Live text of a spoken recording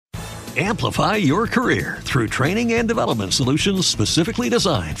Amplify your career through training and development solutions specifically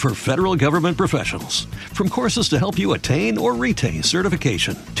designed for federal government professionals. From courses to help you attain or retain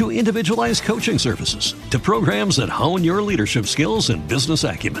certification, to individualized coaching services, to programs that hone your leadership skills and business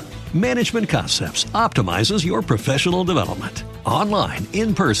acumen, Management Concepts optimizes your professional development. Online,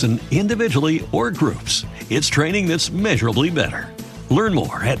 in person, individually, or groups, it's training that's measurably better. Learn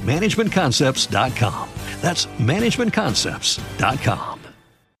more at managementconcepts.com. That's managementconcepts.com.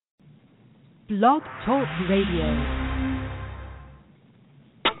 Blog Talk Radio.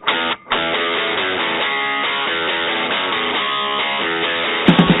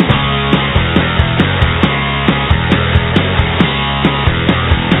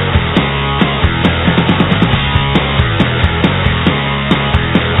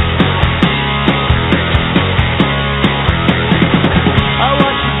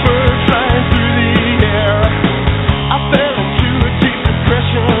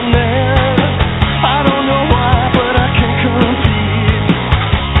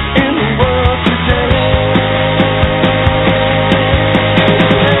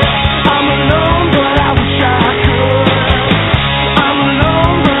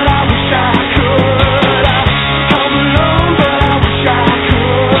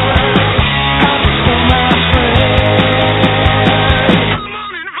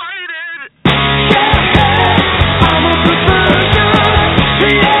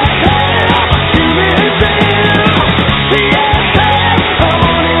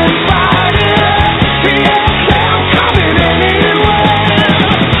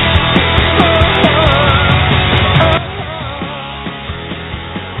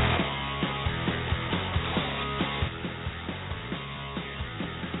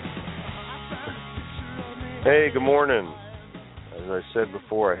 Hey, good morning. As I said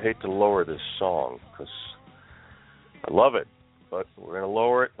before, I hate to lower this song because I love it, but we're going to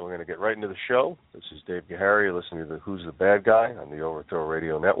lower it and we're going to get right into the show. This is Dave Gahary. You're listening to the Who's the Bad Guy on the Overthrow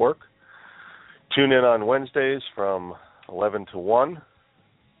Radio Network. Tune in on Wednesdays from 11 to 1.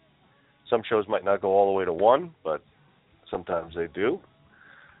 Some shows might not go all the way to 1, but sometimes they do,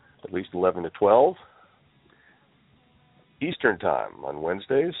 at least 11 to 12. Eastern Time on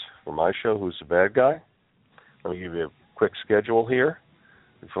Wednesdays for my show, Who's the Bad Guy. Let me give you a quick schedule here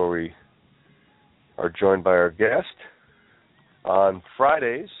before we are joined by our guest. On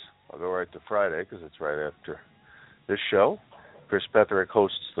Fridays, I'll go right to Friday because it's right after this show, Chris Petherick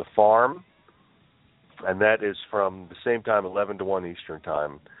hosts The Farm, and that is from the same time, 11 to 1 Eastern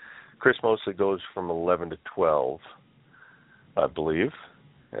Time. Chris mostly goes from 11 to 12, I believe,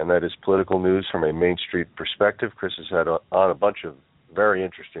 and that is political news from a Main Street perspective. Chris has had on a bunch of very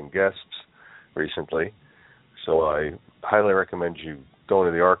interesting guests recently. So I highly recommend you go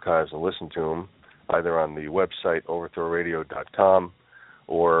into the archives and listen to them, either on the website overthrowradio.com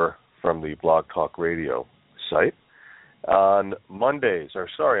or from the Blog Talk Radio site. On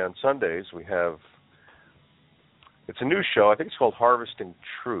Sundays, we have, it's a new show. I think it's called Harvesting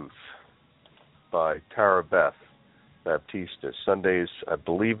Truth by Tara Beth Baptista. Sundays, I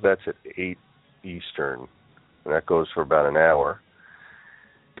believe that's at 8 Eastern, and that goes for about an hour.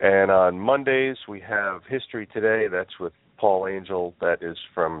 And on Mondays, we have History Today. That's with Paul Angel. That is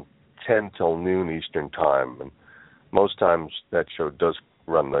from 10 till noon Eastern Time. And most times that show does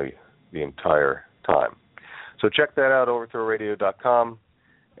run the entire time. So check that out, overthrowradio.com.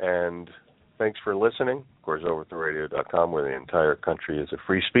 And thanks for listening. Of course, overthrowradio.com, where the entire country is a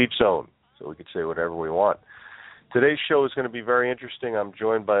free speech zone. So we can say whatever we want. Today's show is going to be very interesting. I'm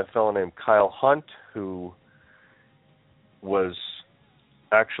joined by a fellow named Kyle Hunt, who was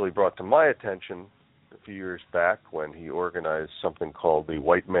actually brought to my attention a few years back when he organized something called the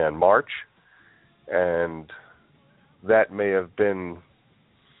White Man March, and that may have been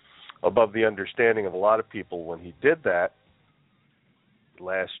above the understanding of a lot of people when he did that.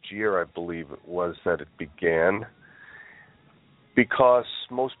 Last year, I believe it was, that it began, because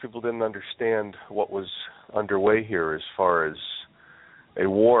most people didn't understand what was underway here as far as a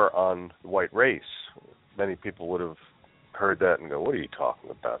war on the white race. Many people would have heard that and go, what are you talking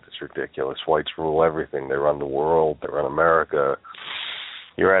about? It's ridiculous. Whites rule everything. They run the world. They run America.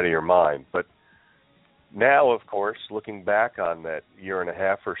 You're out of your mind. But now, of course, looking back on that year and a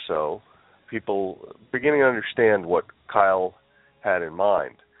half or so, people beginning to understand what Kyle had in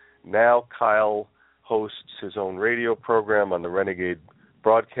mind. Now Kyle hosts his own radio program on the Renegade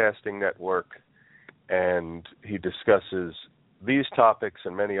Broadcasting Network, and he discusses these topics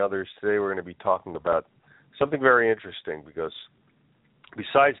and many others. Today we're going to be talking about something very interesting, because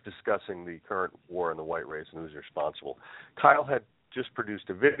besides discussing the current war in the white race and who's responsible, Kyle had just produced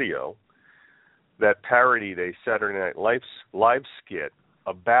a video that parodied a Saturday Night Live skit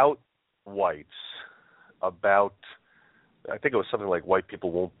about whites about, I think it was something like white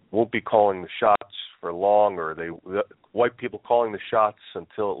people won't be calling the shots for long, or white people calling the shots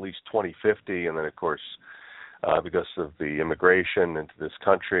until at least 2050, and then of course because of the immigration into this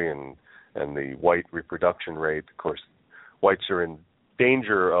country and the white reproduction rate, of course, whites are in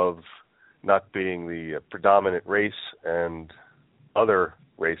danger of not being the predominant race, and other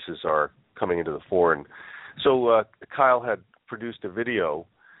races are coming into the fore. And so Kyle had produced a video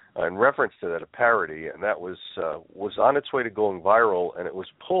in reference to that, a parody, and that was on its way to going viral, and it was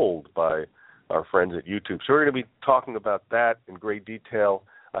pulled by our friends at YouTube. So we're going to be talking about that in great detail.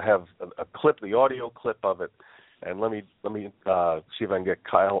 I have a clip, the audio clip of it, and let me see if I can get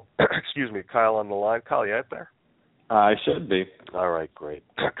Kyle. Kyle on the line. Kyle, you out there? I should be. All right, great.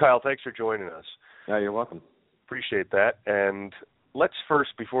 Kyle, thanks for joining us. Yeah, you're welcome. Appreciate that. And let's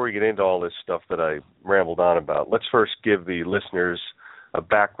first, before we get into all this stuff that I rambled on about, let's first give the listeners a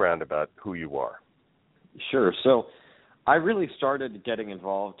background about who you are. Sure. So I really started getting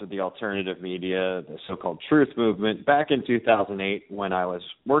involved with the alternative media, the so-called truth movement, back in 2008 when I was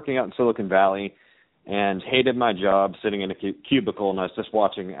working out in Silicon Valley and hated my job, sitting in a cubicle, and I was just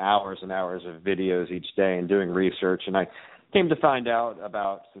watching hours and hours of videos each day and doing research. And I came to find out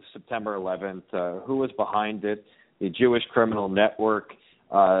about September 11th, who was behind it, the Jewish Criminal Network,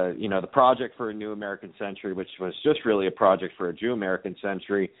 the Project for a New American Century, which was just really a project for a Jew American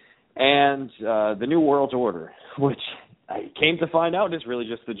century, and the New World Order, which I came to find out is really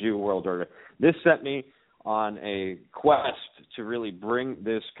just the Jew World Order. This set me on a quest to really bring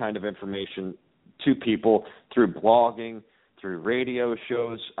this kind of information to people through blogging, through radio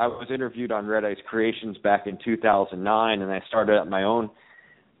shows. I was interviewed on Red Ice Creations back in 2009, and I started up my own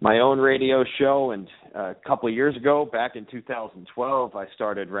radio show. And a couple of years ago, back in 2012, I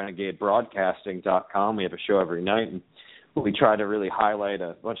started Renegade Broadcasting.com. We have a show every night, and we try to really highlight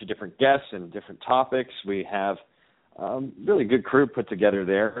a bunch of different guests and different topics. We have really good crew put together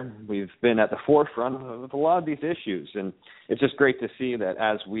there. We've been at the forefront of a lot of these issues, and it's just great to see that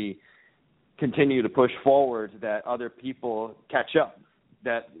as we continue to push forward, that other people catch up,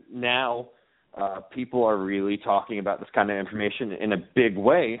 that now people are really talking about this kind of information in a big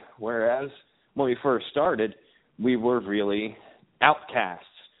way, whereas when we first started, we were really outcasts.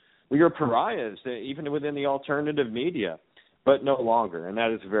 We were pariahs, even within the alternative media, but no longer, and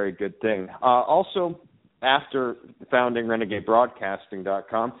that is a very good thing. Also, after founding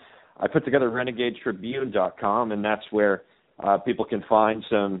RenegadeBroadcasting.com, I put together RenegadeTribune.com, and that's where people can find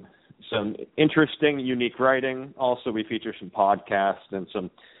some interesting, unique writing. Also, we feature some podcasts and some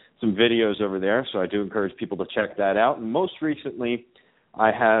videos over there, so I do encourage people to check that out. And most recently,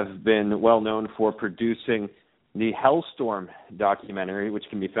 I have been well known for producing the Hellstorm documentary, which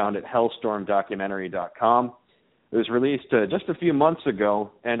can be found at hellstormdocumentary.com. It was released just a few months ago,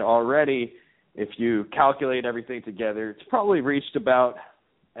 and already, if you calculate everything together, it's probably reached about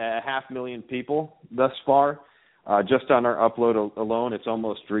 500,000 people thus far. Just on our upload alone, it's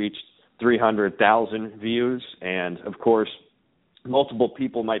almost reached 300,000 views, and of course, multiple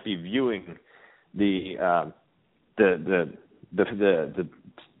people might be viewing the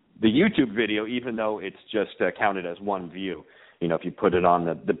YouTube video, even though it's just counted as one view. You know, if you put it on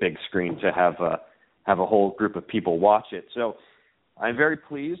the big screen to have a whole group of people watch it. So I'm very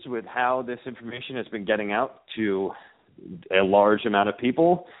pleased with how this information has been getting out to a large amount of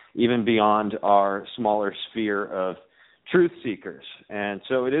people, even beyond our smaller sphere of truth seekers. And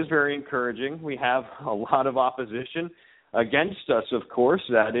so it is very encouraging. We have a lot of opposition against us, of course.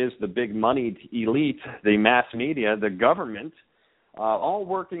 That is the big moneyed elite, the mass media, the government, all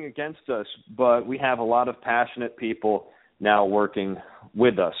working against us. But we have a lot of passionate people now working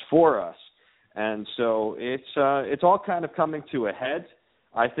with us, for us. And so it's all kind of coming to a head.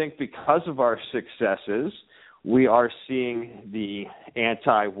 I think because of our successes, we are seeing the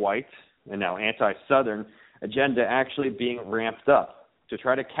anti-white and now anti-Southern agenda actually being ramped up to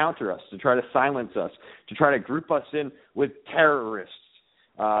try to counter us, to try to silence us, to try to group us in with terrorists,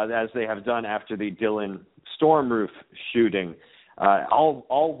 as they have done after the Dillon storm roof shooting.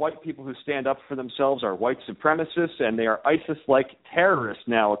 All white people who stand up for themselves are white supremacists, and they are ISIS-like terrorists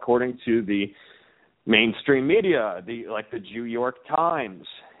now, according to the mainstream media, like the New York Times.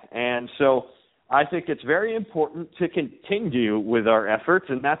 And so I think it's very important to continue with our efforts,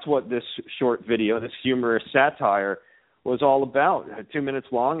 and that's what this short video, this humorous satire, was all about. 2 minutes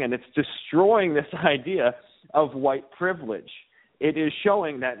long, and it's destroying this idea of white privilege. It is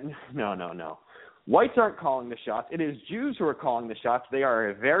showing that, no. Whites aren't calling the shots. It is Jews who are calling the shots. They are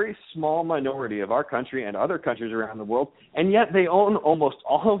a very small minority of our country and other countries around the world, and yet they own almost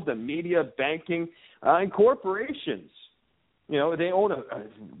all of the media, banking, and corporations. You know, they own an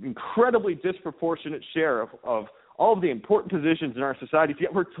incredibly disproportionate share of all of the important positions in our society,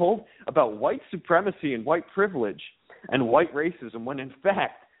 yet we're told about white supremacy and white privilege and white racism, when in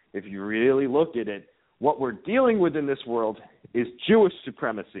fact, if you really look at it, what we're dealing with in this world is Jewish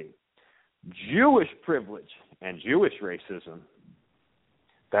supremacy, Jewish privilege, and Jewish racism.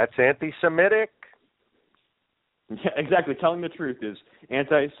 That's anti-Semitic. Yeah, exactly. Telling the truth is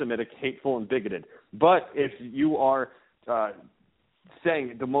anti-Semitic, hateful, and bigoted. But if you are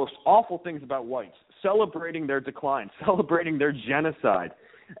saying the most awful things about whites, celebrating their decline, celebrating their genocide,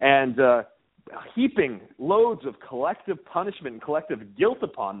 and heaping loads of collective punishment and collective guilt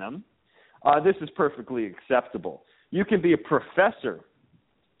upon them, this is perfectly acceptable. You can be a professor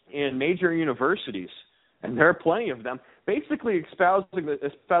in major universities, and there are plenty of them, basically espousing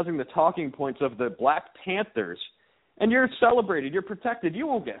the talking points of the Black Panthers, and you're celebrated, you're protected, you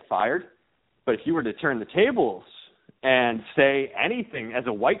won't get fired. But if you were to turn the tables and say anything, as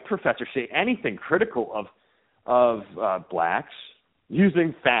a white professor, say anything critical of blacks,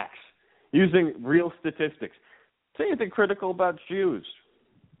 using facts, using real statistics, say anything critical about Jews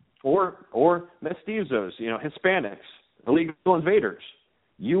or mestizos, Hispanics, illegal invaders,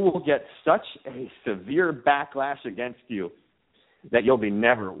 you will get such a severe backlash against you that you'll be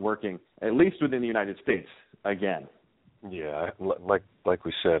never working, at least within the United States, again. Yeah, like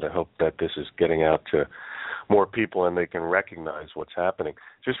we said, I hope that this is getting out to more people and they can recognize what's happening.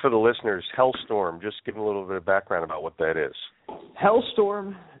 Just for the listeners, Hellstorm, just give a little bit of background about what that is.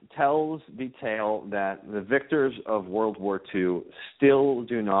 Hellstorm tells the tale that the victors of World War II still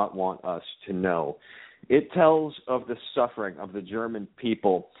do not want us to know. It tells of the suffering of the German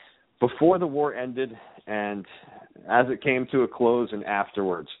people before the war ended and as it came to a close and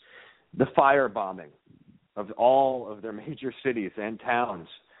afterwards. The firebombing of all of their major cities and towns.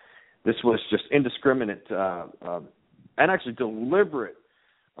 This was just indiscriminate and actually deliberate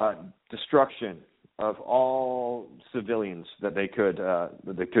destruction of all civilians that they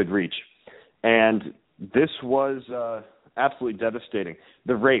could reach, and this was absolutely devastating.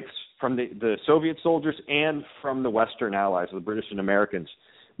 The rapes from the Soviet soldiers and from the Western allies, the British and Americans,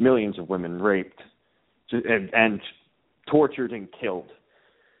 millions of women raped and tortured and killed.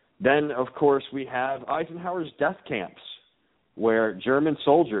 Then, of course, we have Eisenhower's death camps, where German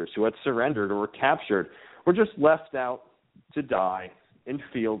soldiers who had surrendered or were captured were just left out to die in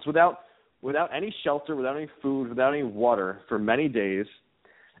fields without any shelter, without any food, without any water for many days.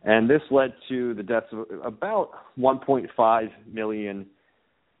 And this led to the deaths of about 1.5 million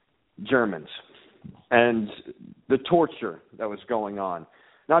Germans. And the torture that was going on,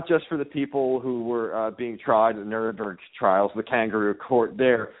 not just for the people who were being tried in the Nuremberg trials, the kangaroo court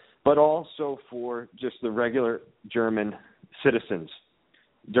there, but also for just the regular German citizens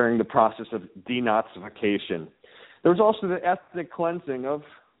during the process of denazification. There was also the ethnic cleansing of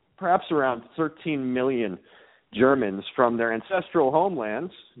perhaps around 13 million Germans from their ancestral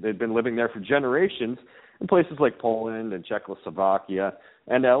homelands. They'd been living there for generations in places like Poland and Czechoslovakia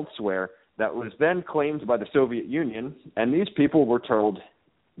and elsewhere, that was then claimed by the Soviet Union, and these people were told,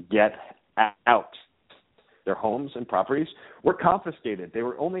 get out. Their homes and properties were confiscated. They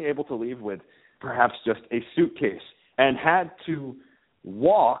were only able to leave with perhaps just a suitcase and had to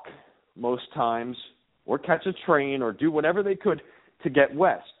walk most times or catch a train or do whatever they could to get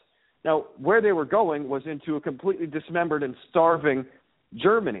west. Now, where they were going was into a completely dismembered and starving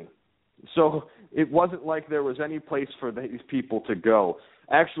Germany. So it wasn't like there was any place for these people to go.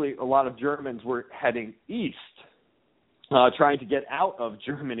 Actually, a lot of Germans were heading east, trying to get out of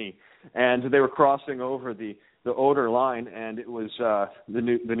Germany, and they were crossing over the Oder line, and it was the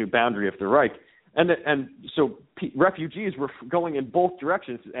new boundary of the Reich. And so refugees were going in both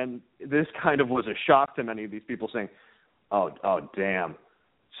directions, and this kind of was a shock to many of these people, saying, oh damn.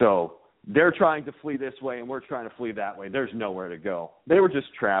 So they're trying to flee this way, and we're trying to flee that way. There's nowhere to go. They were just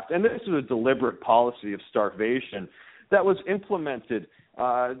trapped. And this was a deliberate policy of starvation that was implemented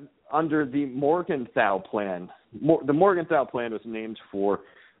under the Morgenthau Plan. The Morgenthau Plan was named for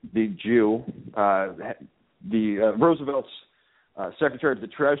the Jew, Roosevelt's Secretary of the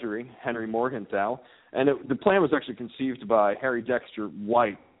Treasury, Henry Morgenthau, and the plan was actually conceived by Harry Dexter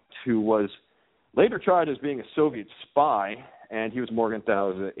White, who was later tried as being a Soviet spy, and he was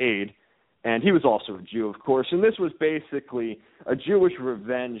Morgenthau's aide, and he was also a Jew, of course, and this was basically a Jewish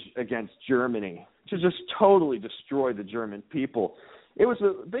revenge against Germany to just totally destroy the German people. It was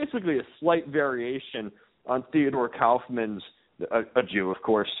basically a slight variation on Theodor Kaufmann's, a Jew, of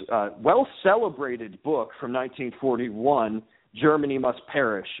course, well-celebrated book from 1941, Germany Must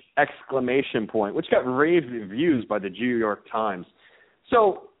Perish, ! Which got rave reviews by the New York Times.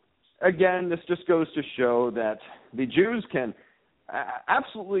 So again, this just goes to show that the Jews can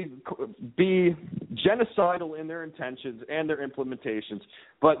absolutely be genocidal in their intentions and their implementations,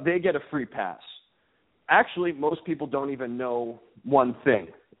 but they get a free pass. Actually, most people don't even know one thing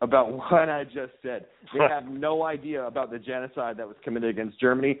about what I just said. They have no idea about the genocide that was committed against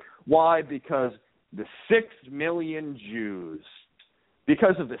Germany. Why? Because the 6 million Jews.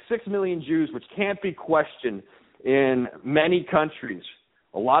 Because of the 6 million Jews, which can't be questioned in many countries.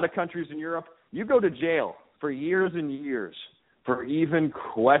 A lot of countries in Europe, you go to jail for years and years for even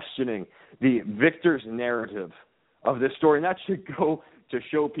questioning the victor's narrative of this story. And that should go to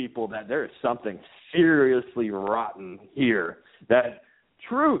show people that there is something seriously rotten here, that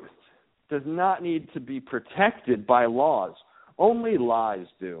truth does not need to be protected by laws. Only lies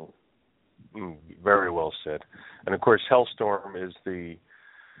do. Very well said. And, of course, Hellstorm is the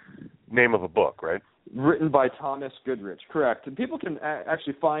name of a book, right? Written by Thomas Goodrich, correct. And people can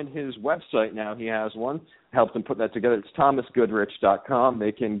actually find his website now. He has one. Helped him put that together. It's thomasgoodrich.com.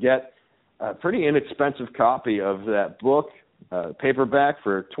 They can get a pretty inexpensive copy of that book, paperback,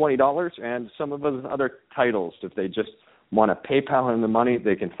 for $20, and some of his other titles. If they just want to PayPal him the money,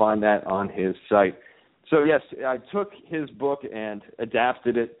 they can find that on his site. So, yes, I took his book and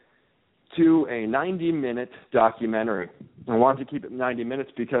adapted it to a 90-minute documentary. I wanted to keep it 90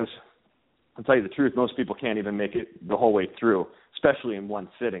 minutes because, I'll tell you the truth, most people can't even make it the whole way through, especially in one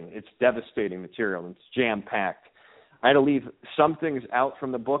sitting. It's devastating material, and it's jam-packed. I had to leave some things out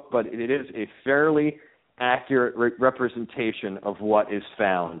from the book, but it is a fairly accurate representation of what is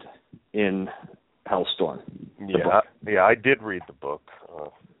found in Hellstorm. Yeah, I did read the book,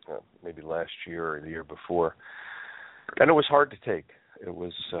 maybe last year or the year before, and it was hard to take. It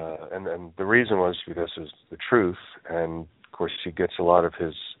was, and the reason was because it's the truth, and of course he gets a lot of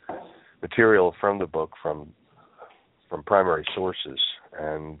his material from the book from primary sources,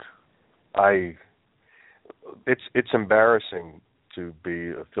 and it's embarrassing to be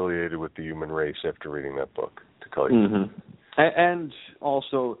affiliated with the human race after reading that book, to tell you. Mm-hmm. And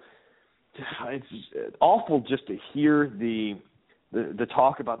also, it's awful just to hear the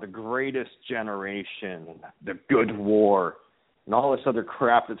talk about the greatest generation, the good war, and all this other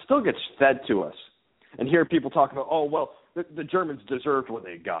crap that still gets fed to us. And hear people talk about, oh, well, the Germans deserved what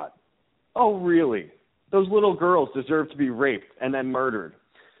they got. Oh, really? Those little girls deserve to be raped and then murdered.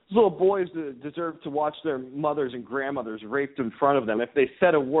 Those little boys deserve to watch their mothers and grandmothers raped in front of them. If they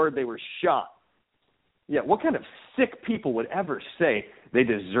said a word, they were shot. Yeah, what kind of sick people would ever say they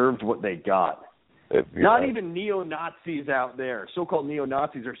deserved what they got? Not even neo-Nazis out there, so-called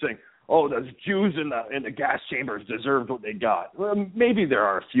neo-Nazis, are saying, oh, those Jews in the gas chambers deserved what they got. Well, maybe there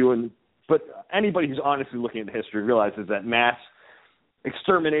are a few, but anybody who's honestly looking at the history realizes that mass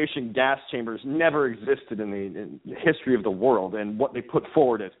extermination gas chambers never existed in the history of the world, and what they put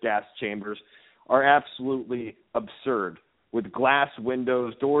forward as gas chambers are absolutely absurd, with glass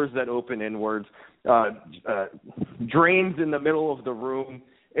windows, doors that open inwards, drains in the middle of the room.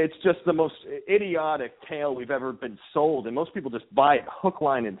 It's just the most idiotic tale we've ever been sold, and most people just buy it hook,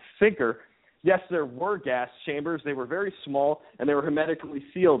 line, and sinker. Yes, there were gas chambers. They were very small, and they were hermetically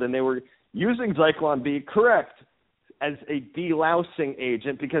sealed, and they were using Zyklon B, correct, as a delousing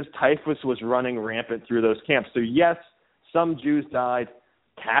agent because typhus was running rampant through those camps. So, yes, some Jews died,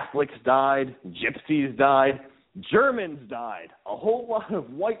 Catholics died, Gypsies died, Germans died. A whole lot of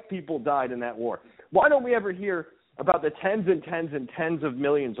white people died in that war. Why don't we ever hear about the tens and tens and tens of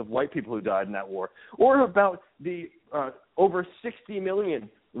millions of white people who died in that war, or about the over 60 million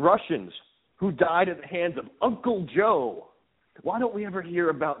Russians who died at the hands of Uncle Joe? Why don't we ever hear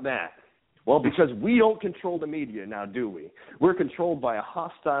about that? Well, because we don't control the media now, do we? We're controlled by a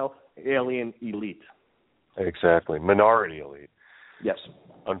hostile alien elite. Exactly. Minority elite. Yes.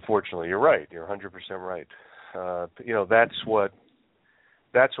 Unfortunately, you're right. You're 100% right.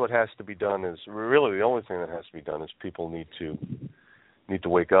 That's what has to be done. Is really the only thing that has to be done is people need to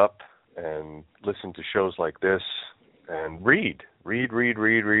wake up and listen to shows like this and read. Keep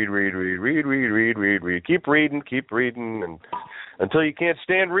reading, and until you can't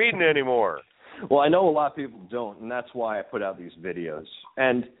stand reading anymore. Well, I know a lot of people don't, and that's why I put out these videos.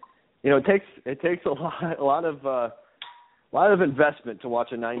 And it takes a lot of investment to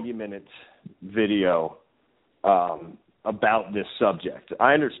watch a 90-minute video about this subject.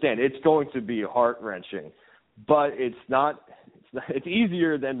 I understand it's going to be heart-wrenching, but it's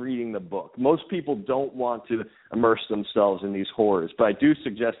easier than reading the book. Most people don't want to immerse themselves in these horrors, but I do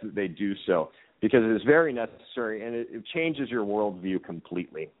suggest that they do so because it is very necessary, and it changes your worldview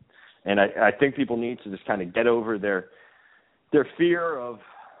completely. And I think people need to just kind of get over their fear of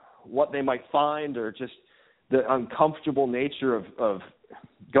what they might find, or just the uncomfortable nature of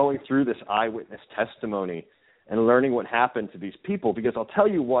going through this eyewitness testimony and learning what happened to these people. Because I'll tell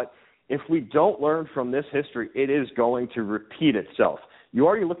you what, if we don't learn from this history, it is going to repeat itself. You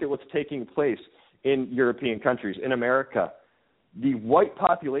already look at what's taking place in European countries. In America, the white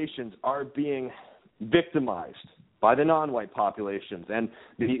populations are being victimized by the non-white populations and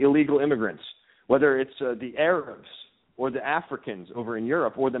the illegal immigrants, whether it's the Arabs or the Africans over in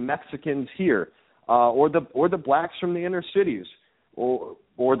Europe or the Mexicans here or the blacks from the inner cities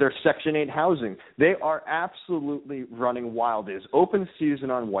or their Section 8 housing. They are absolutely running wild. It is open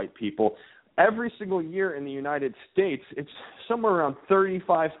season on white people. Every single year in the United States, it's somewhere around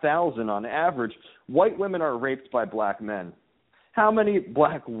 35,000 on average. White women are raped by black men. How many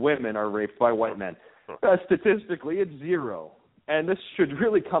black women are raped by white men? Statistically, it's zero. And this should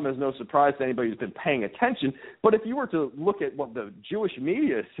really come as no surprise to anybody who's been paying attention. But if you were to look at what the Jewish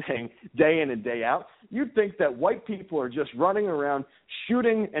media is saying day in and day out, you'd think that white people are just running around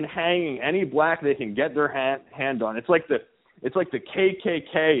shooting and hanging any black they can get their hand on. It's like the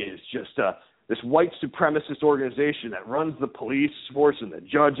KKK is just this white supremacist organization that runs the police force and the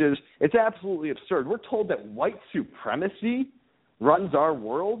judges. It's absolutely absurd. We're told that white supremacy runs our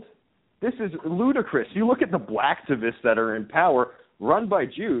world. This is ludicrous. You look at the blacktivists that are in power, run by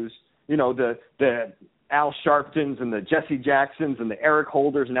Jews, you know, the Al Sharptons and the Jesse Jacksons and the Eric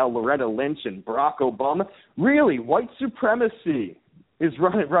Holders and now Loretta Lynch and Barack Obama. Really, white supremacy is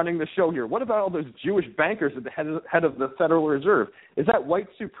running the show here. What about all those Jewish bankers at the head of the Federal Reserve? Is that white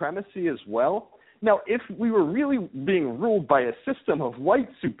supremacy as well? Now, if we were really being ruled by a system of white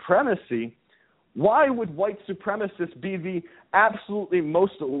supremacy, why would white supremacists be the absolutely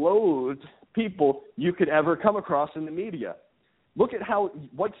most loathed people you could ever come across in the media? Look at how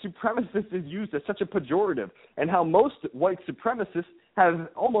white supremacist is used as such a pejorative and how most white supremacists have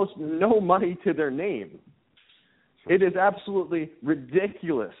almost no money to their name. It is absolutely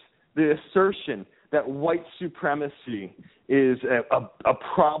ridiculous, the assertion that white supremacy is a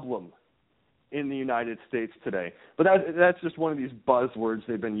problem in the United States today. But that's just one of these buzzwords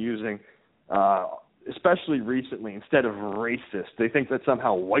they've been using, especially recently, instead of racist. They think that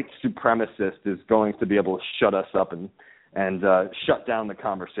somehow white supremacist is going to be able to shut us up and shut down the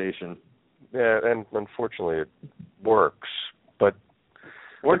conversation. Yeah, and unfortunately it works. But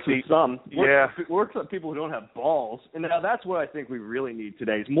works with some. Yeah. Works on people who don't have balls. And now that's what I think we really need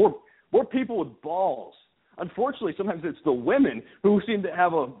today is more people with balls. Unfortunately, sometimes it's the women who seem to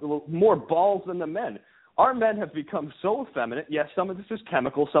have more balls than the men. Our men have become so effeminate. Yes, some of this is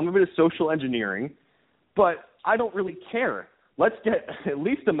chemical, some of it is social engineering, but I don't really care. Let's get at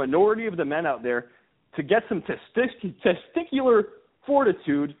least a minority of the men out there to get some testicular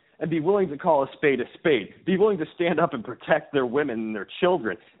fortitude and be willing to call a spade, be willing to stand up and protect their women and their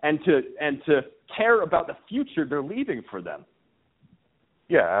children, and to care about the future they're leaving for them.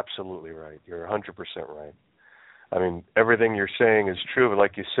 Yeah, absolutely right. You're 100% right. I mean, everything you're saying is true, but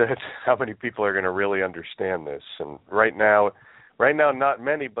like you said, how many people are going to really understand this? And right now, not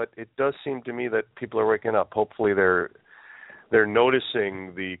many, but it does seem to me that people are waking up. Hopefully they're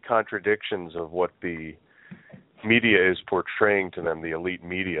noticing the contradictions of what the media is portraying to them, the elite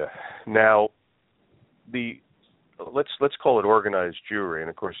media. Now, let's call it organized Jewry, and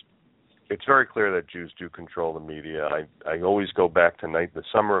of course, it's very clear that Jews do control the media. I always go back to the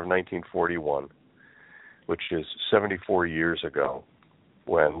summer of 1941, which is 74 years ago,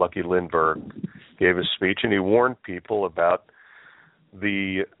 when Lucky Lindbergh gave a speech, and he warned people about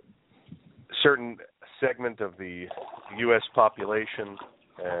the certain segment of the U.S. population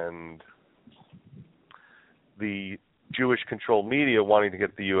and the Jewish-controlled media wanting to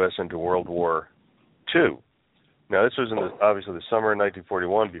get the U.S. into World War II. Now, this was obviously the summer of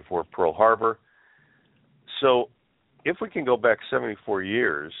 1941, before Pearl Harbor. So if we can go back 74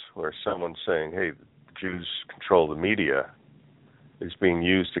 years where someone's saying, hey, Jews control the media, is being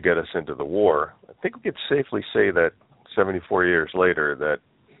used to get us into the war, I think we could safely say that 74 years later that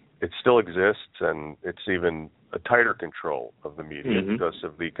it still exists, and it's even a tighter control of the media because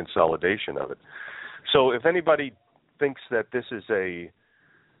of the consolidation of it. So if anybody thinks that this is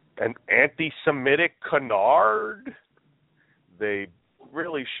an anti-Semitic canard, they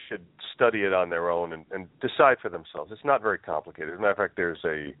really should study it on their own and decide for themselves. It's not very complicated. As a matter of fact,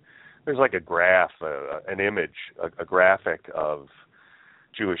 there's like a graph, an image, a graphic of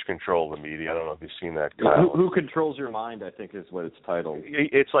Jewish control of the media. I don't know if you've seen that, Kyle. Who controls your mind, I think, is what it's titled.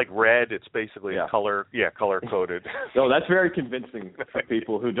 It's like red. It's basically a color-coded. No, that's very convincing for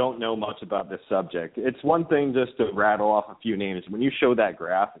people who don't know much about this subject. It's one thing just to rattle off a few names. When you show that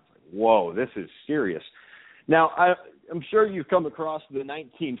graph, it's like, whoa, this is serious. Now, I'm sure you've come across the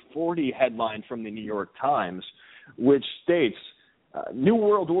 1940 headline from the New York Times, which states, New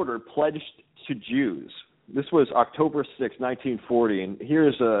World Order pledged to Jews. This was October 6, 1940, and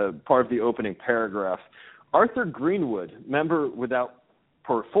here's a part of the opening paragraph. Arthur Greenwood, member without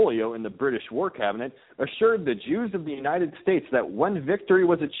portfolio in the British War Cabinet, assured the Jews of the United States that when victory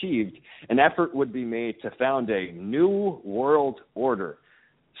was achieved, an effort would be made to found a new world order.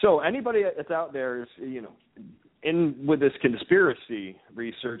 So anybody that's out there is, in with this conspiracy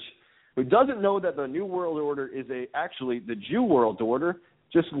research who doesn't know that the New World Order is actually the Jew World Order,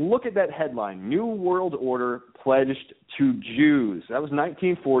 just look at that headline, New World Order pledged to Jews. That was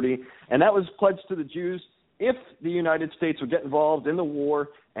 1940, and that was pledged to the Jews if the United States would get involved in the war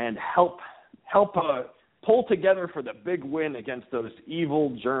and help pull together for the big win against those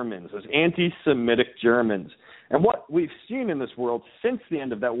evil Germans, those anti-Semitic Germans. And what we've seen in this world since the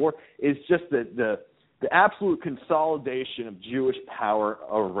end of that war is just the absolute consolidation of Jewish power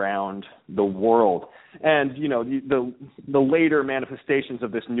around the world. And, the later manifestations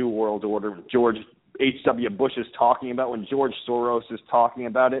of this New World Order, George H.W. Bush is talking about, when George Soros is talking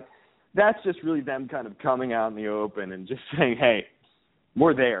about it, that's just really them kind of coming out in the open and just saying, hey,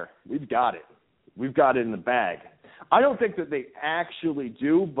 we're there. We've got it. We've got it in the bag. I don't think that they actually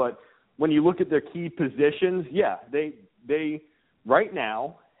do, but when you look at their key positions, yeah, they right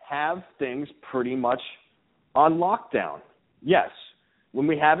now have things pretty much on lockdown. Yes, when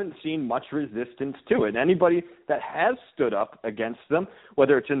we haven't seen much resistance to it. Anybody that has stood up against them,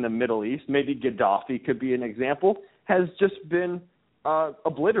 whether it's in the Middle East, maybe Gaddafi could be an example, has just been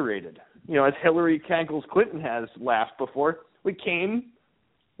obliterated. As Hillary Cankles Clinton has laughed before, we came,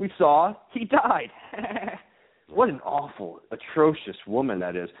 we saw, he died. What an awful, atrocious woman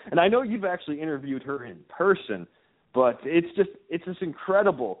that is. And I know you've actually interviewed her in person, but it's just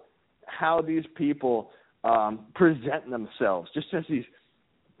incredible how these people present themselves just as these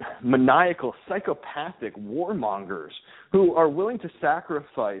maniacal, psychopathic warmongers who are willing to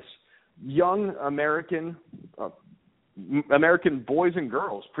sacrifice young American boys and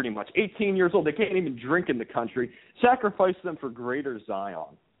girls, pretty much, 18 years old. They can't even drink in the country. Sacrifice them for greater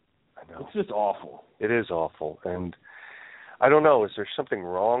Zion. I know. It's just awful. It is awful. And I don't know, is there something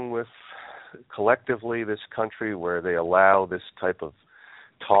wrong with collectively this country where they allow this type of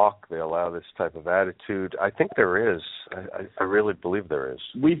talk, they allow this type of attitude? I think there is. I really believe there is.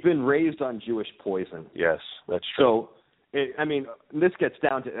 We've been raised on Jewish poison. Yes, that's true. So, this gets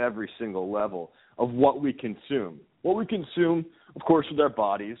down to every single level of what we consume. What we consume, of course, with our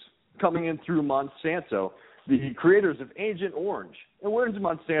bodies, coming in through Monsanto, the creators of Agent Orange. And where does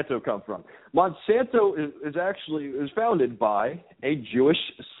Monsanto come from? Monsanto is founded by a Jewish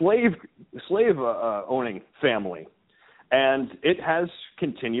slave owning family. And it has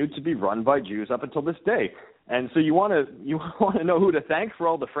continued to be run by Jews up until this day. And so you want to know who to thank for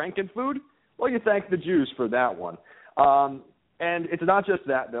all the Frankenfood? Well, you thank the Jews for that one. And it's not just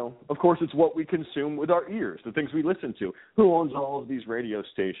that, though. Of course, it's what we consume with our ears, the things we listen to. Who owns all of these radio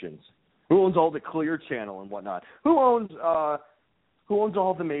stations? Who owns all the Clear Channel and whatnot? Who owns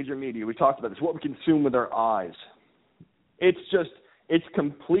all the major media? We talked about this. What we consume with our eyes. It's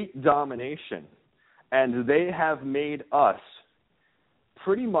complete domination. And they have made us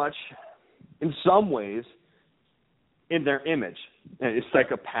pretty much, in some ways, in their image, it's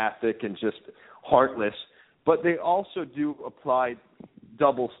psychopathic and just heartless. But they also do apply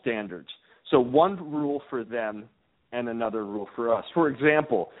double standards. So one rule for them and another rule for us. For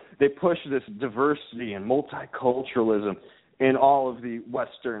example, they push this diversity and multiculturalism in all of the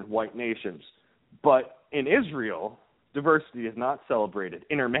Western white nations. But in Israel, diversity is not celebrated.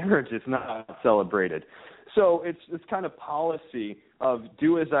 Intermarriage is not celebrated. So it's this kind of policy of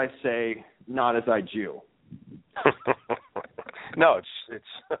do as I say, not as I Jew. No,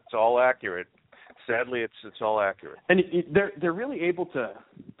 it's all accurate. Sadly, it's all accurate. And they're really able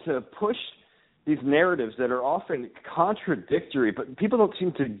to push these narratives that are often contradictory, but people don't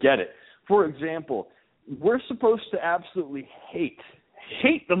seem to get it. For example, we're supposed to absolutely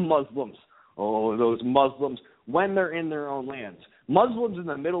hate the Muslims. Oh, those Muslims, when they're in their own lands. Muslims in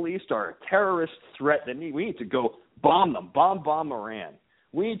the Middle East are a terrorist threat that we need to go bomb them, bomb Iran.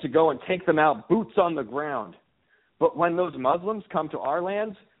 We need to go and take them out, boots on the ground. But when those Muslims come to our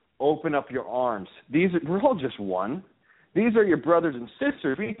lands, open up your arms. We're all just one. These are your brothers and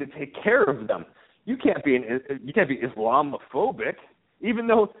sisters. We need to take care of them. You can't be Islamophobic, even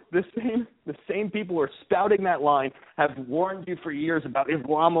though the same people who are spouting that line have warned you for years about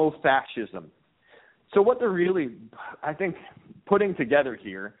Islamofascism. So what they're really, I think, putting together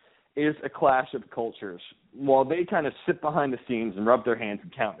here is a clash of cultures. While they kind of sit behind the scenes and rub their hands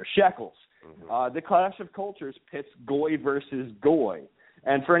and count their shekels, The Clash of Cultures pits Goy versus Goy.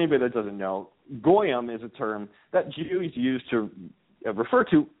 And for anybody that doesn't know, Goyim is a term that Jews use to refer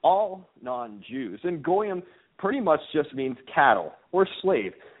to all non-Jews. And Goyim pretty much just means cattle or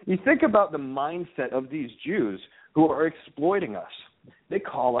slave. You think about the mindset of these Jews who are exploiting us. They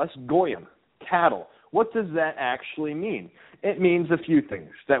call us Goyim, cattle. What does that actually mean? It means a few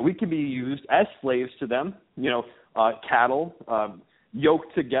things, that we can be used as slaves to them, cattle,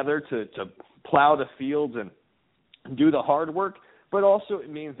 yoked together to plow the fields and do the hard work, but also it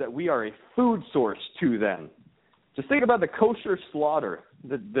means that we are a food source to them. Just think about the kosher slaughter,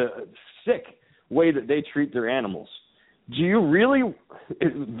 the sick way that they treat their animals. Do you really,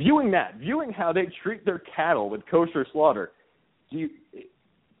 viewing how they treat their cattle with kosher slaughter, do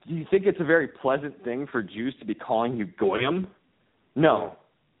you think it's a very pleasant thing for Jews to be calling you Goyim? No.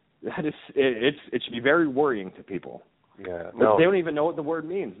 It should be very worrying to people. Yeah, no. They don't even know what the word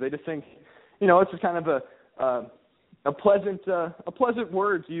means. They just think, it's just kind of a pleasant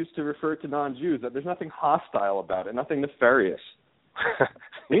word used to refer to non-Jews, that there's nothing hostile about it, nothing nefarious.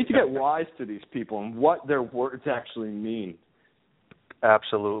 We need to get wise to these people and what their words actually mean.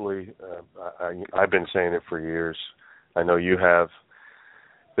 Absolutely. I've been saying it for years. I know you have.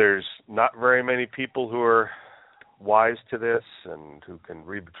 There's not very many people who are wise to this and who can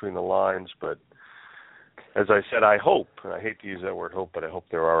read between the lines, but as I said, I hope, and I hate to use that word hope, but I hope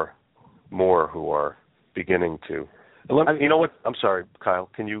there are more who are beginning to. You know what? I'm sorry, Kyle.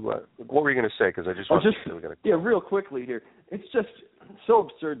 Can you? What were you going to say? Because I just want to. Real quickly here. It's just so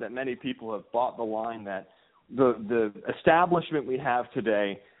absurd that many people have bought the line that the establishment we have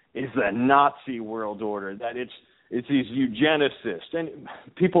today is the Nazi world order. That it's these eugenicists and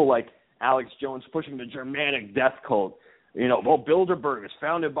people like Alex Jones pushing the Germanic death cult. Bilderberg is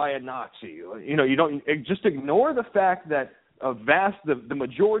founded by a Nazi. You don't just ignore the fact that the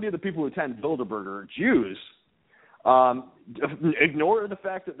majority of the people who attend Bilderberg are Jews. Ignore the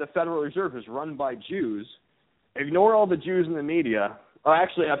fact that the Federal Reserve is run by Jews. Ignore all the Jews in the media.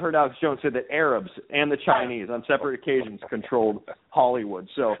 Actually, I've heard Alex Jones say that Arabs and the Chinese on separate occasions controlled Hollywood.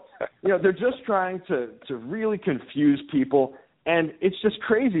 So, they're just trying to really confuse people. And it's just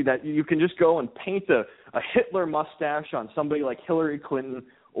crazy that you can just go and paint a Hitler mustache on somebody like Hillary Clinton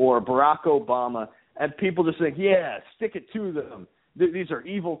or Barack Obama, and people just think, yeah, stick it to them. These are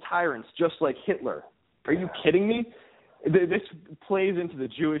evil tyrants just like Hitler. Are you kidding me? This plays into the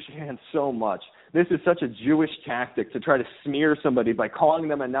Jewish hand so much. This is such a Jewish tactic to try to smear somebody by calling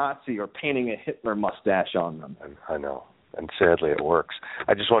them a Nazi or painting a Hitler mustache on them. I know, and sadly it works.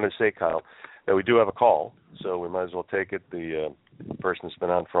 I just wanted to say, Kyle, that we do have a call, so we might as well take it. The person's been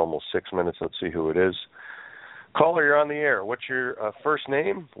on for almost 6 minutes. Let's see who it is. Caller, you're on the air. What's your first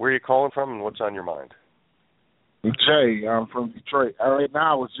name? Where are you calling from, and what's on your mind? Jay, I'm from Detroit. Right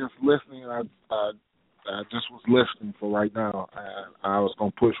now I was just listening. I just was listening for right now. I was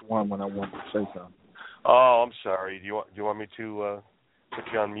going to push one when I wanted to say something. Oh, I'm sorry. Do you want me to put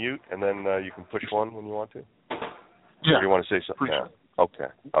you on mute, and then you can push one when you want to? Yeah. Or do you want to say something? Yeah. Okay.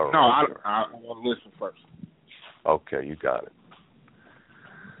 All right. No, I want to listen first. Okay, you got it.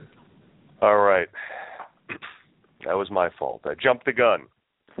 All right. That was my fault. I jumped the gun,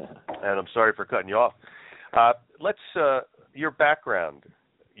 and I'm sorry for cutting you off. Your background,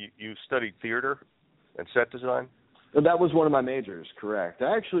 you studied theater and set design? That was one of my majors, correct.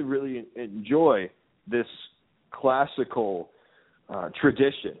 I actually really enjoy this classical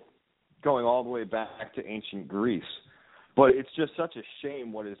tradition going all the way back to ancient Greece. But it's just such a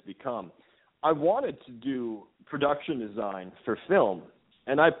shame what it's become. I wanted to do production design for film,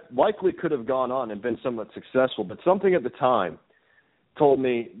 and I likely could have gone on and been somewhat successful, but something at the time told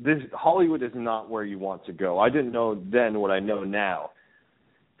me Hollywood is not where you want to go. I didn't know then what I know now.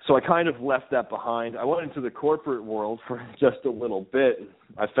 So I kind of left that behind. I went into the corporate world for just a little bit.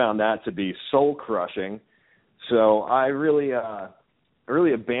 I found that to be soul-crushing. So I really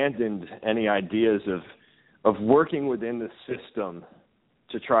abandoned any ideas of working within the system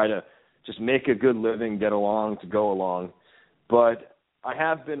to try to just make a good living, get along, to go along. But I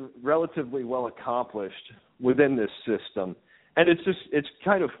have been relatively well accomplished within this system. And it's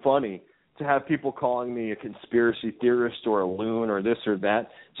kind of funny to have people calling me a conspiracy theorist or a loon or this or that.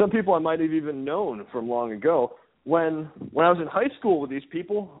 Some people I might have even known from long ago. When I was in high school with these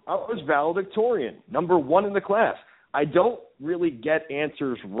people, I was valedictorian, number one in the class. I don't really get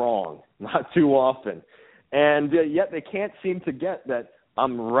answers wrong, not too often. And yet they can't seem to get that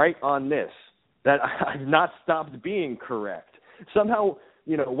I'm right on this, that I've not stopped being correct. Somehow,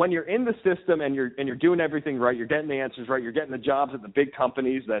 when you're in the system and you're doing everything right, you're getting the answers right, you're getting the jobs at the big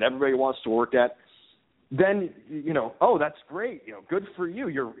companies that everybody wants to work at, then, oh, that's great. Good for you.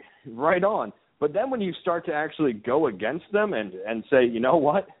 You're right on. But then when you start to actually go against them and say, you know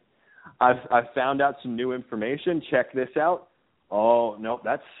what, I've found out some new information. Check this out. Oh, no,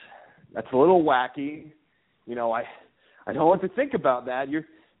 that's a little wacky. I don't want to think about that.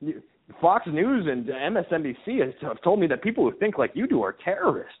 Fox News and MSNBC have told me that people who think like you do are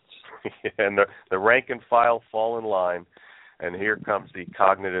terrorists. And the rank and file fall in line, and here comes the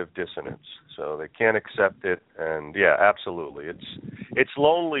cognitive dissonance. So they can't accept it, and yeah, absolutely, it's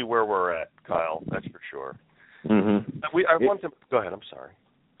lonely where we're at, Kyle. That's for sure. Mm-hmm. I want to go ahead. I'm sorry.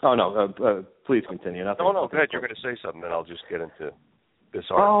 Oh no, please continue. No, go ahead. You're going to say something, then I'll just get into this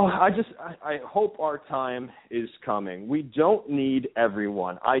article. I hope our time is coming. We don't need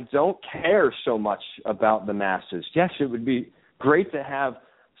everyone. I don't care so much about the masses. Yes, it would be great to have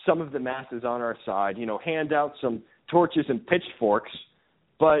some of the masses on our side, hand out some torches and pitchforks,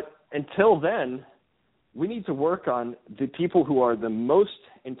 but until then, we need to work on the people who are the most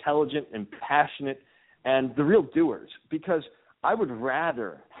intelligent and passionate and the real doers, because I would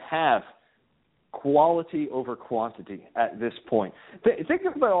rather have quality over quantity at this point. Think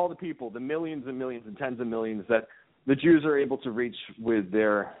about all the people, the millions and millions and tens of millions that the Jews are able to reach with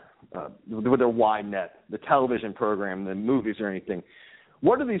their wide net, the television program, the movies or anything.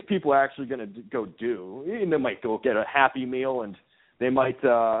 What are these people actually going to go do? They might go get a Happy Meal, and they might,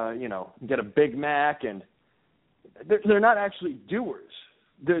 get a Big Mac, and they're not actually doers.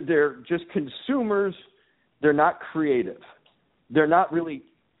 They're just consumers. They're not creative. They're not really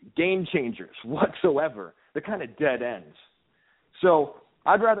game changers whatsoever. They're kind of dead ends. So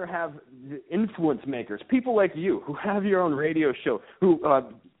I'd rather have the influence makers, people like you who have your own radio show, who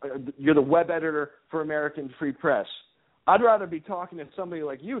you're the web editor for American Free Press. I'd rather be talking to somebody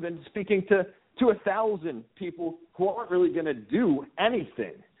like you than speaking to 1,000 people who aren't really going to do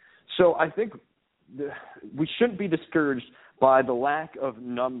anything. So I think we shouldn't be discouraged by the lack of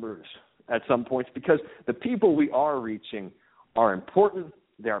numbers at some points, because the people we are reaching are important,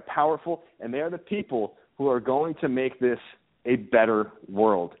 they are powerful, and they are the people who are going to make this a better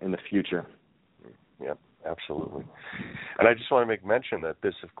world in the future. Yeah, absolutely. And I just want to make mention that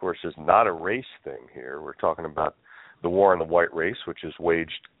this, of course, is not a race thing here. We're talking about the war on the white race, which is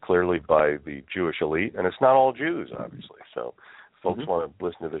waged clearly by the Jewish elite, and it's not all Jews, obviously. So folks want to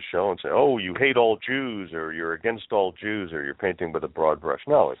listen to the show and say, oh, you hate all Jews, or you're against all Jews, or you're painting with a broad brush.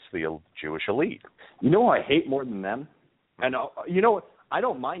 No, it's the Jewish elite. You know who I hate more than them? And you know what? I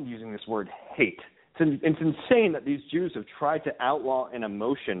don't mind using this word hate. It's insane that these Jews have tried to outlaw an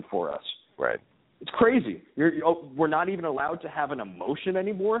emotion for us. Right. It's crazy. We're not even allowed to have an emotion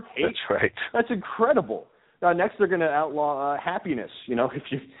anymore? Hate? That's right. That's incredible. Next, they're going to outlaw happiness, if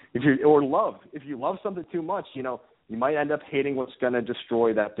you or love. If you love something too much, you might end up hating what's going to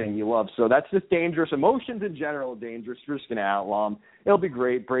destroy that thing you love. So that's just dangerous. Emotions in general are dangerous. We're just going to outlaw them. It'll be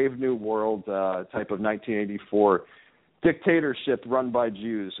great. Brave New World type of 1984 dictatorship run by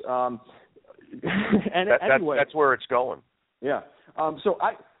Jews. Anyway, that's where it's going. Yeah. So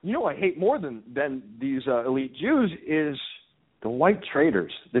I hate more than these elite Jews is the white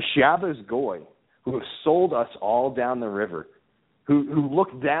traders, the Shabbos Goy, who have sold us all down the river, who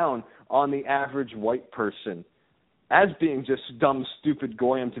look down on the average white person as being just dumb, stupid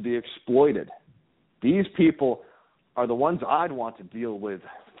goyim to be exploited. These people are the ones I'd want to deal with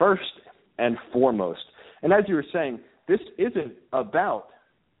first and foremost. And as you were saying, this isn't about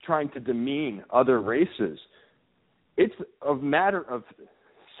trying to demean other races. It's a matter of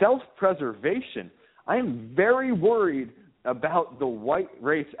self-preservation. I am very worried about the white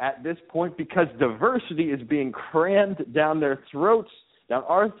race at this point, because diversity is being crammed down their throats, down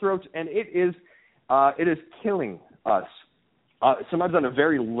our throats, and it is killing us. Sometimes on a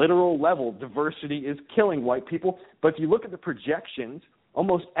very literal level, diversity is killing white people. But if you look at the projections,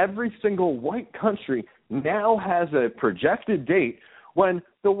 almost every single white country now has a projected date when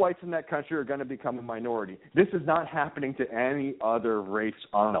the whites in that country are going to become a minority. This is not happening to any other race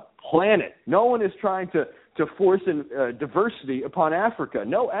on the planet. No one is trying to force in diversity upon Africa.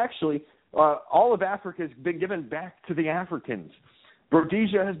 No, actually, all of Africa has been given back to the Africans.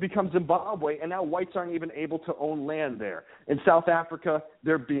 Rhodesia has become Zimbabwe, and now whites aren't even able to own land there. In South Africa,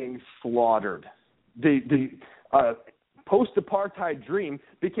 they're being slaughtered. The post-apartheid dream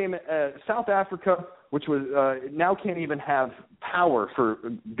became South Africa, which was now can't even have power for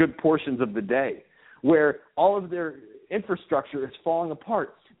good portions of the day, where all of their infrastructure is falling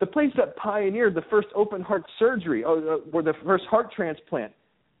apart. The place that pioneered the first open heart surgery, or the first heart transplant,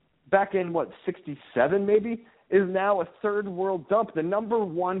 back in, 67 maybe, is now a third world dump, the number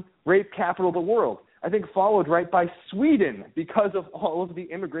one rape capital of the world. I think followed right by Sweden because of all of the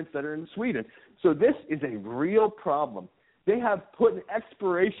immigrants that are in Sweden. So this is a real problem. They have put an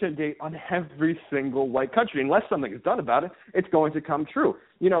expiration date on every single white country. Unless something is done about it, it's going to come true.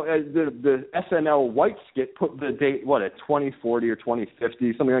 You know, the SNL white skit put the date, at 2040 or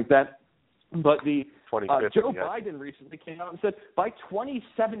 2050, something like that. But the Joe Biden recently came out and said by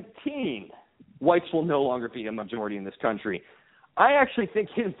 2017, whites will no longer be a majority in this country. I actually think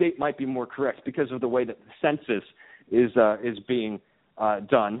his date might be more correct because of the way that the census is being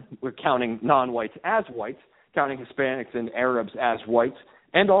done. We're counting non-whites as whites, counting Hispanics and Arabs as whites,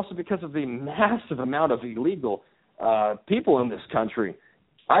 and also because of the massive amount of illegal people in this country.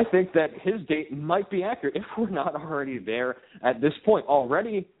 I think that his date might be accurate if we're not already there at this point.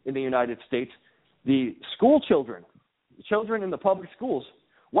 Already in the United States, the school children in the public schools,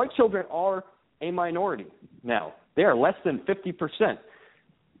 white children are a minority now. They are less than 50%.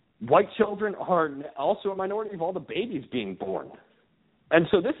 White children are also a minority of all the babies being born. And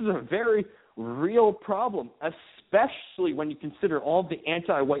so this is a very real problem, especially when you consider all the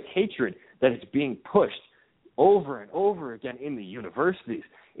anti-white hatred that is being pushed over and over again in the universities,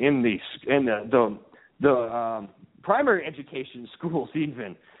 in the primary education schools,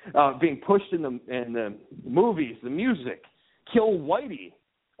 even being pushed in the movies, the music. Kill Whitey.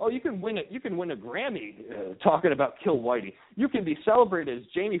 Oh, you can win a Grammy talking about Kill Whitey. You can be celebrated as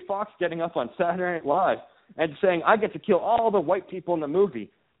Jamie Foxx getting up on Saturday Night Live and saying, I get to kill all the white people in the movie.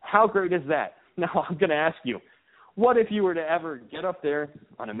 How great is that? Now, I'm going to ask you, what if you were to ever get up there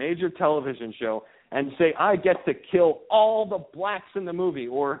on a major television show and say, I get to kill all the blacks in the movie,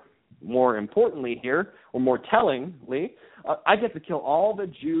 or more importantly here, or more tellingly, I get to kill all the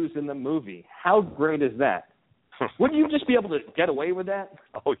Jews in the movie. How great is that? Wouldn't you just be able to get away with that?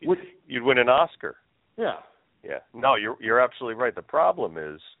 Oh, you'd win an Oscar. Yeah. Yeah. No, you're absolutely right. The problem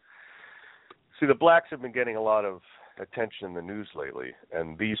is, see, the blacks have been getting a lot of attention in the news lately,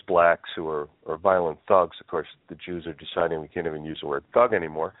 and these blacks who are violent thugs, of course, the Jews are deciding we can't even use the word thug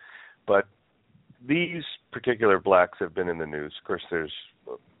anymore, but these particular blacks have been in the news. Of course, there's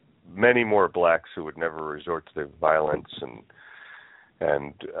many more blacks who would never resort to the violence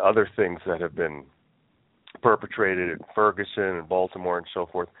and other things that have been perpetrated in Ferguson and Baltimore and so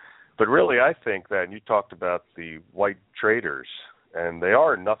forth. But really, I think that, and you talked about the white traitors, and they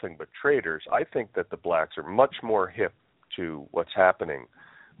are nothing but traitors. I think that the blacks are much more hip to what's happening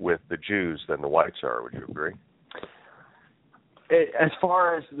with the Jews than the whites are. Would you agree? As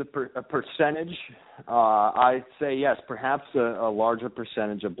far as the percentage, I'd say yes. Perhaps a larger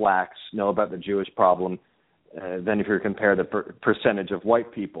percentage of blacks know about the Jewish problem than if you compare the percentage of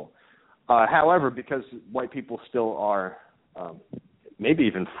white people. However, because white people still are maybe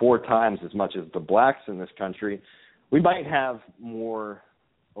even 4 times as much as the blacks in this country, we might have more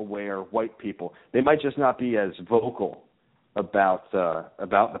aware white people. They might just not be as vocal about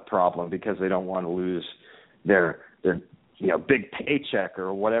the problem because they don't want to lose their big paycheck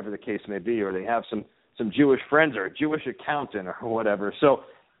or whatever the case may be, or they have some Jewish friends or a Jewish accountant or whatever. So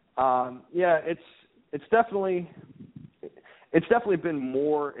it's definitely been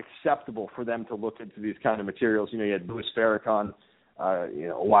more acceptable for them to look into these kind of materials. You had Louis Farrakhan a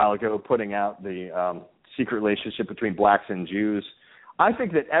while ago putting out the secret relationship between blacks and Jews. I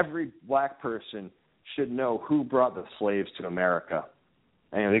think that every black person should know who brought the slaves to America.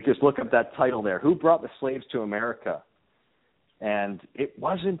 And you just look up that title there, Who Brought the Slaves to America? And it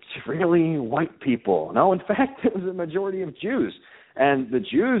wasn't really white people. No, in fact, it was a majority of Jews. And the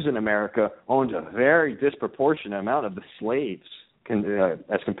Jews in America owned a very disproportionate amount of the slaves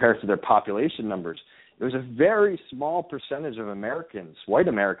as compared to their population numbers. There was a very small percentage of Americans, white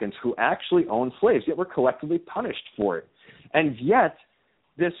Americans, who actually owned slaves, yet were collectively punished for it. And yet,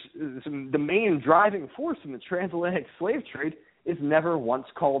 the main driving force in the transatlantic slave trade is never once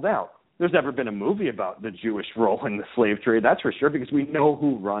called out. There's never been a movie about the Jewish role in the slave trade, that's for sure, because we know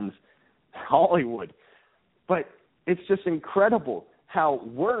who runs Hollywood. But it's just incredible how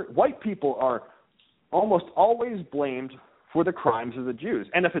white people are almost always blamed for the crimes of the Jews.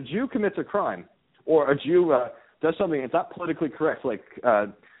 And if a Jew commits a crime, or a Jew does something that's not politically correct, like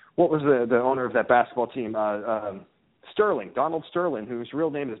what was the owner of that basketball team, Donald Sterling, whose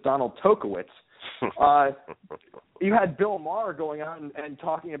real name is Donald Tokowitz. You had Bill Maher going out and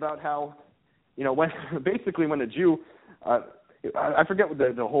talking about how, when a Jew, I forget what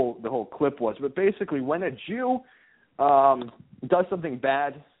the whole clip was, but basically when a Jew does something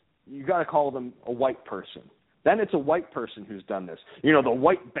bad, you got to call them a white person. Then it's a white person who's done this. The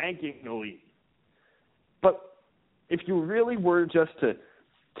white banking elite. But if you really were just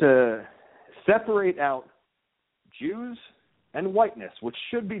to separate out Jews and whiteness, which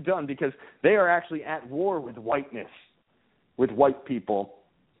should be done because they are actually at war with whiteness, with white people,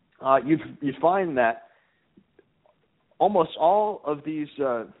 you find that almost all of the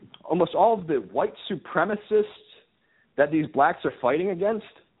white supremacists that these blacks are fighting against,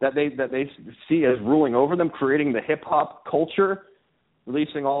 that they see as ruling over them, creating the hip hop culture,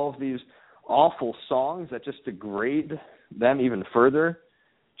 releasing all of these awful songs that just degrade them even further,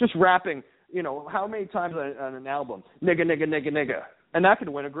 just rapping, how many times on an album, nigga, nigga, nigga, nigga, and that could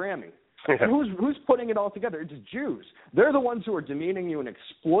win a Grammy. Yeah. Who's putting it all together? It's Jews. They're the ones who are demeaning you and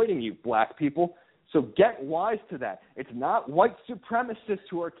exploiting you, black people. So get wise to that. It's not white supremacists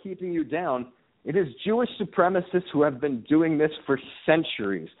who are keeping you down. It is Jewish supremacists who have been doing this for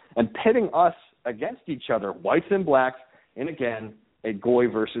centuries and pitting us against each other, whites and blacks, in, again, a Goy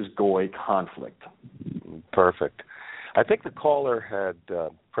versus Goy conflict. Perfect. I think the caller had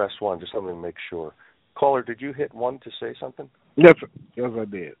pressed 1. Just let me make sure. Caller, did you hit 1 to say something? Yes, sir. Yes, I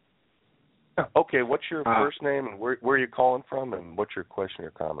did. Okay, what's your first name and where are you calling from, and what's your question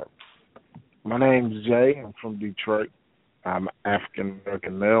or comment? My name's Jay. I'm from Detroit. I'm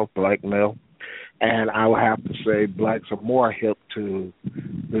African-American male, black male. And I would have to say blacks are more hip to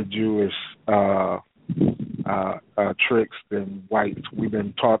the Jewish tricks than whites. We've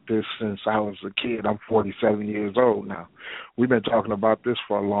been taught this since I was a kid. I'm 47 years old now. We've been talking about this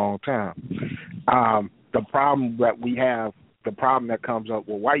for a long time. The problem that we have, the problem that comes up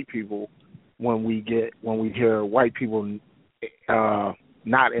with white people when we hear white people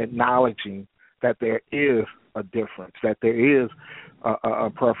not acknowledging that there is a difference, that there is a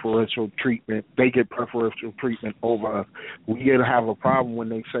preferential treatment. They get preferential treatment over us. We get to have a problem when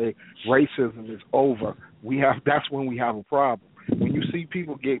they say racism is over. That's when we have a problem. When you see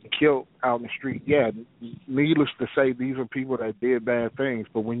people getting killed out in the street, needless to say, these are people that did bad things.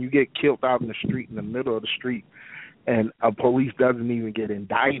 But when you get killed out in the street, in the middle of the street, and a police doesn't even get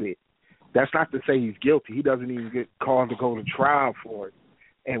indicted, that's not to say he's guilty. He doesn't even get called to go to trial for it.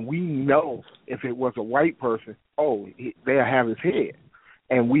 And we know if it was a white person, they'll have his head.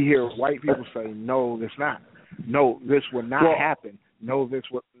 And we hear white people say, no, it's not. No, this would not happen. No, this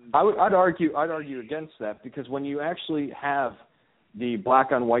would. I'd argue against that, because when you actually have the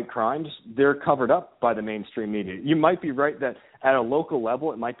black on white crimes, they're covered up by the mainstream media. You might be right that at a local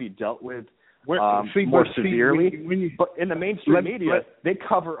level it might be dealt with more severely, but in the mainstream media they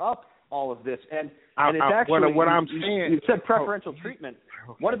cover up all of this, and it's actually what I'm saying. You said preferential treatment.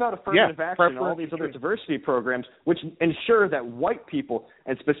 What about affirmative action and all these other diversity programs, which ensure that white people,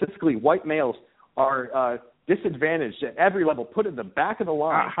 and specifically white males, are disadvantaged at every level, put in the back of the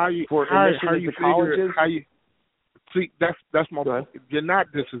line for admission into colleges? That's my point. You're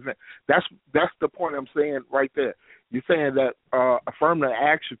not disadvantaged. That's the point I'm saying right there. You're saying that affirmative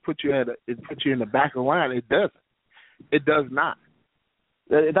action puts you in the back of the line. It doesn't. It does not.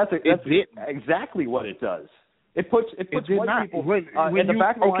 That's exactly what it does. It puts white people in the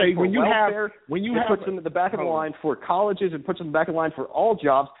back of the line for welfare. It puts them in the back of the line for colleges. It puts them in the back of the line for all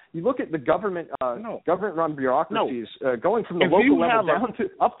jobs. You look at the government-run bureaucracies going from the local level down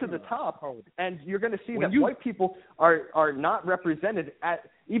up to the top, and you're going to see that white people are not represented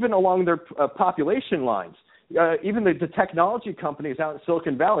even along their population lines. Even the technology companies out in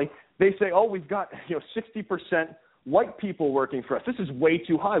Silicon Valley, they say, we've got 60% white people working for us. This is way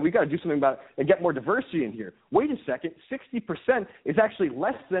too high. We got to do something about it and get more diversity in here. Wait a second, 60% is actually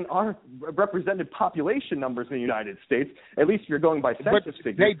less than our represented population numbers in the United States. At least if you're going by census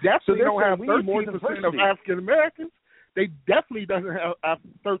figures. They definitely don't have 13% of African Americans. They definitely doesn't have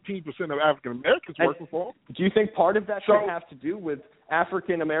 13% of African Americans working for them. Do you think part of that should have to do with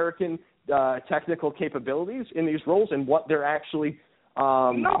African American technical capabilities in these roles and what they're actually?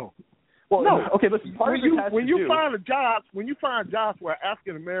 No. Well, no. Okay, listen. When you find jobs where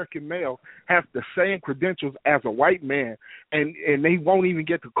African American male has the same credentials as a white man, and they won't even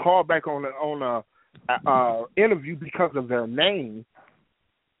get to call back on a interview because of their name,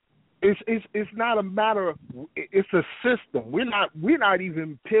 it's not a matter of, it's a system. We're not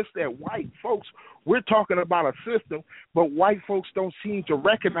even pissed at white folks. We're talking about a system, but white folks don't seem to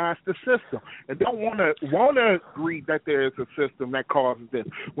recognize the system and don't want to agree that there is a system that causes this.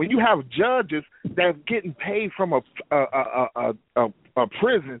 When you have judges that's getting paid from a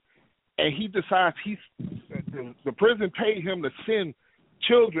prison, and he decides the prison paid him to send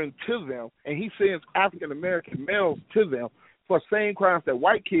children to them, and he sends African American males to them for same crimes that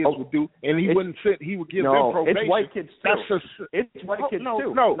white kids would do, and he would give them probation. It's white kids too. It's white kids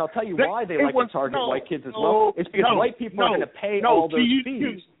too. No, and I'll tell you why they like to target white kids as well. It's because white people are going to pay all those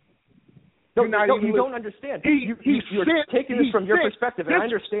fees. You don't understand. You're taking this from your perspective, and I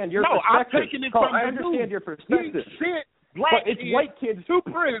understand your perspective. I'm taking it from I understand your perspective. black it's kids, white kids to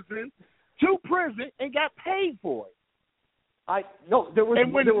prison, and got paid for it. There were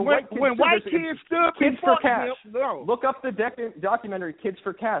white kids. When white kids stood Kids for before Cash. him, no. Look up the documentary Kids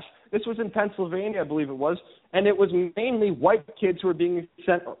for Cash. This was in Pennsylvania, I believe it was, and it was mainly white kids who were being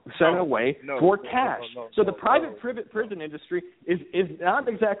sent away for cash. So the private prison industry is not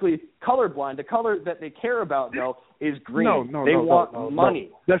exactly colorblind. The color that they care about, though, is green. They want money.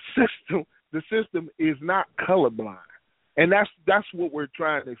 The system is not colorblind, and that's what we're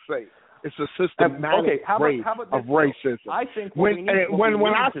trying to say. It's a systematic of racism. I think when I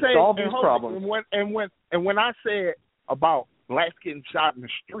say solve these problems. When I said about blacks getting shot in the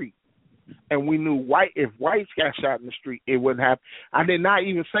street, and we knew if whites got shot in the street, it wouldn't happen. I did not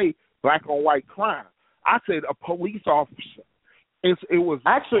even say black on white crime. I said a police officer. It was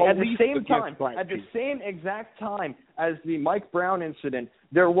actually at the same time, at the same exact time as the Mike Brown incident,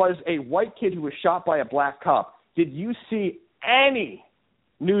 there was a white kid who was shot by a black cop. Did you see any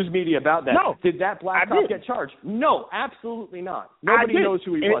news media about that? No. Did that black cop get charged? No, absolutely not. Nobody knows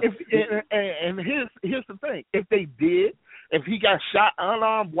who he was. And here's the thing. If they did, if he got shot,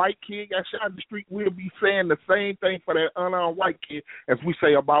 unarmed white kid got shot in the street, we'll be saying the same thing for that unarmed white kid as we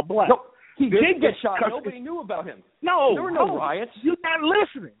say about black. No, he did get shot. Nobody knew about him. No. There were no riots. You're not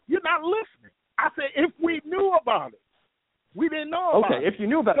listening. I said if we knew about it. We didn't know about it. Okay, if you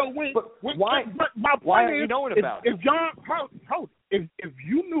knew about it. But why are you knowing about it? If y'all, if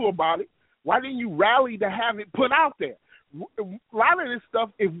you knew about it, why didn't you rally to have it put out there? A lot of this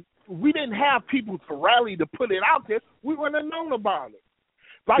stuff, if we didn't have people to rally to put it out there, we wouldn't have known about it.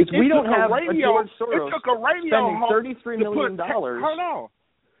 Like we don't have a George Soros it took a radio spending $33 million. Hold on.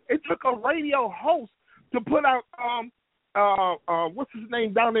 It took a radio host to put out what's his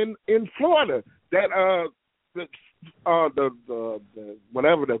name down in Florida that the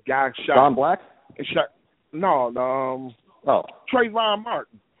whatever the guy shot. Don Black? Trayvon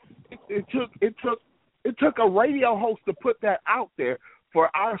Martin. It took a radio host to put that out there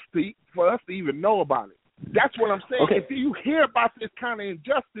for us to even know about it. That's what I'm saying. Okay. If you hear about this kind of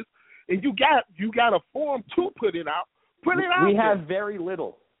injustice and you got a forum to put it out, We have very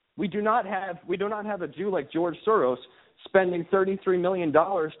little. We do not have a Jew like George Soros spending $33 million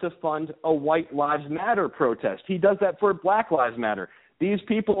to fund a White Lives Matter protest. He does that for Black Lives Matter. These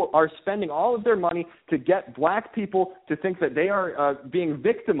people are spending all of their money to get black people to think that they are being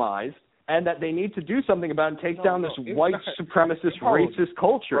victimized and that they need to do something about it and take down this white supremacist, racist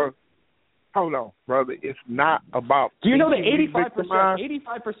culture. Hold on, brother. It's not about... Do you know that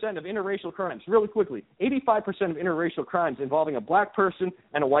 85% of interracial crimes, really quickly, 85% of interracial crimes involving a black person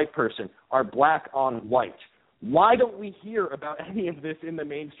and a white person are black on white? Why don't we hear about any of this in the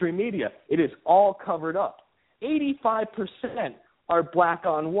mainstream media? It is all covered up. 85% are black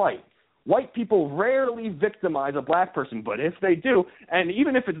on white. White people rarely victimize a black person, but if they do, and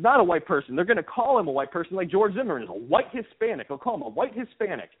even if it's not a white person, they're going to call him a white person, like George Zimmerman is a white Hispanic. They'll call him a white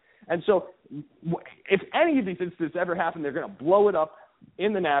Hispanic. And so if any of these instances ever happen, they're going to blow it up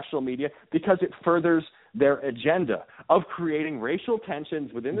in the national media because it furthers their agenda of creating racial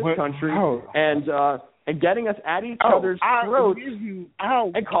tensions within this country and getting us at each other's throats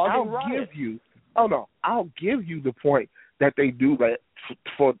and causing riots. I'll give you the point that they do that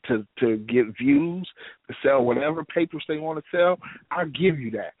to get views, to sell whatever papers they want to sell. I'll give you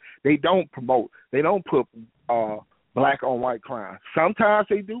that. They don't promote. They don't put black on white crime. Sometimes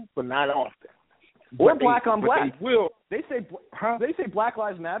they do, but not often. Or black on black. They will. They say Black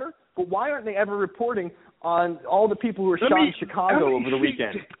Lives Matter, but why aren't they ever reporting on all the people who were shot in Chicago over the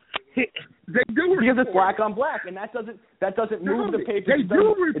weekend? They do because it's black on black, and that doesn't move the paper.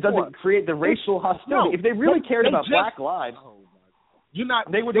 It doesn't create the racial hostility. No, if they really cared about black lives,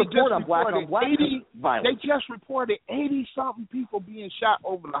 they would report on black violence. They just reported 80-something people being shot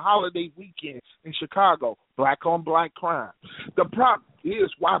over the holiday weekend in Chicago. Black on black crime. The problem is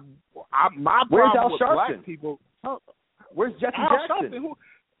my problem with black people. Where's Jesse Jackson?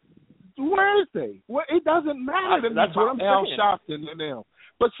 Where is they? Well, it doesn't matter to me about Al Sharpton and them.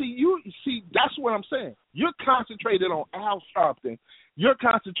 But see, that's what I'm saying. You're concentrated on Al Sharpton. You're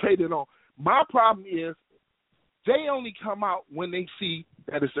concentrated on. My problem is they only come out when they see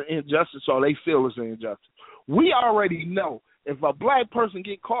that it's an injustice or they feel it's an injustice. We already know if a black person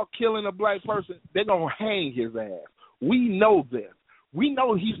get caught killing a black person, they're going to hang his ass. We know this. We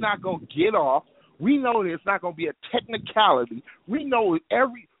know he's not going to get off. We know it's not going to be a technicality. We know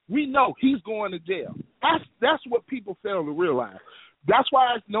he's going to jail. That's what people fail to realize. That's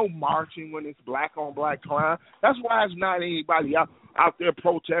why there's no marching when it's black on black crime. That's why there's not anybody out there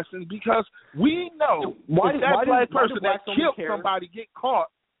protesting, because we know if that black person that killed somebody get caught,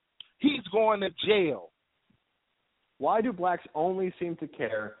 he's going to jail. Why do blacks only seem to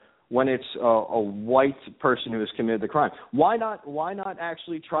care when it's a white person who has committed the crime? Why not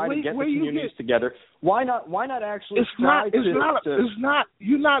actually try to get the communities together? Why not actually try to... It's not.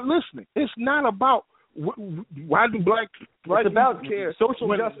 You're not listening. It's not about why do black It's about care.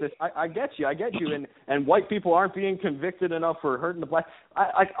 Social justice. I get you, and white people aren't being convicted enough for hurting the black.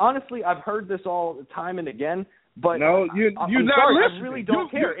 Honestly, I've heard this all time and again, but no, you're not listening. I really don't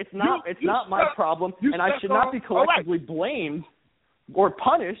care. It's not my problem, and I should not be collectively blamed or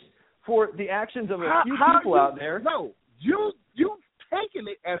punished for the actions of a few people out there. No, you taking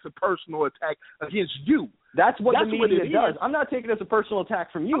it as a personal attack against you. That's what the media does. I'm not taking it as a personal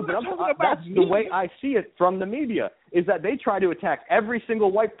attack from you, but that's the way I see it from the media, is that they try to attack every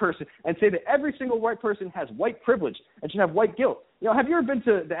single white person and say that every single white person has white privilege and should have white guilt. You know, have you ever been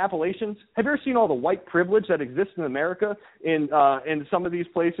to the Appalachians? Have you ever seen all the white privilege that exists in America in some of these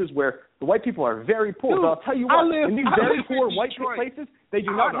places where the white people are very poor? But I'll tell you what, in these very poor white places, they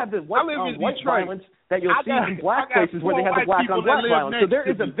do not have the white violence that you'll see in black places where they have the black on black violence. So there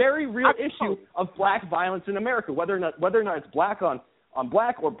is a very real issue of black violence in America, whether or not it's black on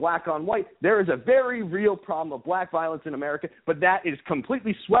black or black on white. There is a very real problem of black violence in America, but that is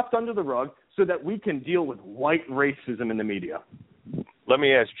completely swept under the rug so that we can deal with white racism in the media. Let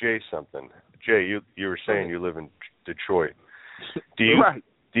me ask Jay something. Jay, you were saying you live in Detroit. Do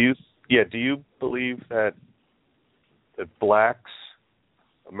you believe that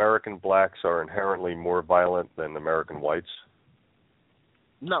American blacks are inherently more violent than American whites?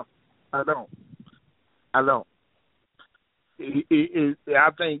 No, I don't. I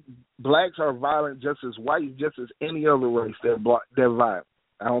think blacks are violent just as whites, just as any other race. They're violent.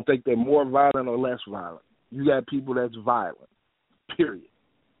 I don't think they're more violent or less violent. You got people that's violent, period.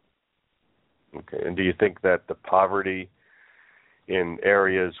 Okay, and do you think that the poverty in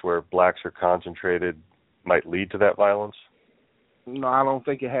areas where blacks are concentrated might lead to that violence? No, I don't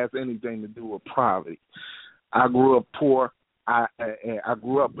think it has anything to do with poverty. I grew up poor. I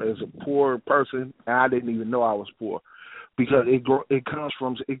grew up as a poor person, and I didn't even know I was poor because it comes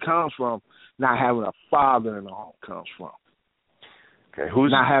from not having a father in the home. Comes from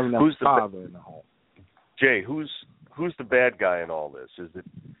not having a father in the home. Jay, who's the bad guy in all this?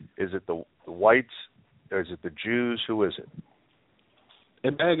 Is it the whites or is it the Jews? Who is it?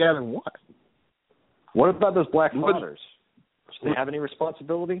 The bad guy in what? What about those black fathers? Do they have any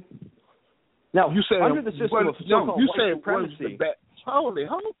responsibility? Now, you said under the system of so-called white supremacy. Hold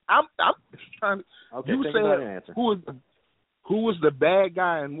on. I'm trying to. Okay, you think said about an answer. Who was the bad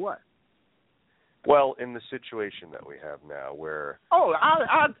guy and what? Well, in the situation that we have now, where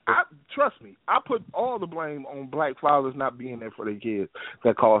I trust me, I put all the blame on black fathers not being there for their kids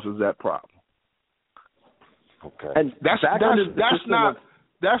that causes that problem. Okay, and that's not.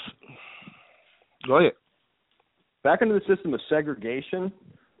 Go ahead. Back into the system of segregation,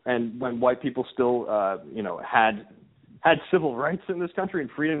 and when white people still, had civil rights in this country and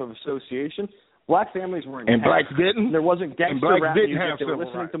freedom of association, black families were intense. And blacks didn't. There wasn't gangster rap music. They were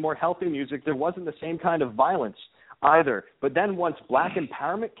listening to more healthy music. There wasn't the same kind of violence either. But then once black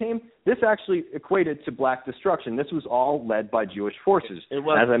empowerment came, this actually equated to black destruction. This was all led by Jewish forces.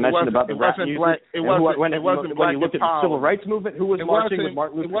 As I mentioned about the rap music. When you look at the civil rights movement, who was marching with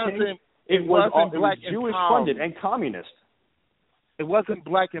Martin Luther King? It was Jewish funded and communist. It wasn't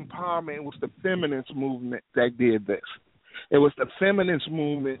black empowerment. It was the feminist movement that did this. It was the feminist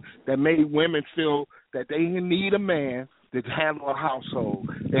movement that made women feel that they need a man to handle a household.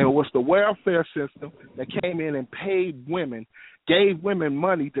 And it was the welfare system that came in and paid women, gave women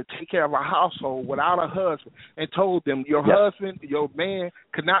money to take care of a household without a husband, and told them your husband, your man,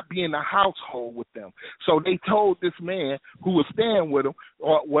 could not be in the household with them. So they told this man who was staying with them,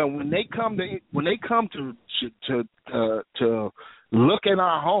 when they come to look at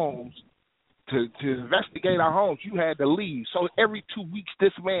our homes, to investigate our homes, you had to leave. So every 2 weeks,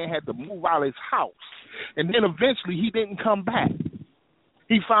 this man had to move out of his house. And then eventually he didn't come back.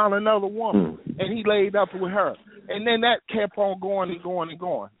 He found another woman, and he laid up with her. And then that kept on going and going and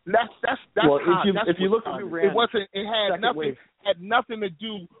going. If you look at who ran, it had nothing to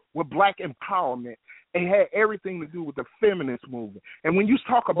do with black empowerment. It had everything to do with the feminist movement. And when you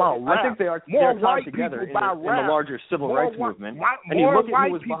talk about rap, I think they're tied together in the larger civil rights movement. More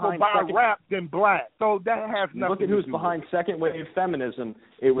white people buy rap than black. So that has nothing to do with it. Look at who's behind second wave feminism.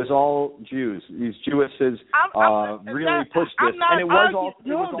 It was all Jews. These Jewesses really pushed this. And it was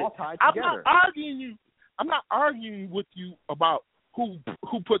all tied together. I'm not arguing with you about who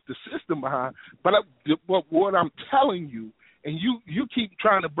put the system behind, but what I'm telling you, and you keep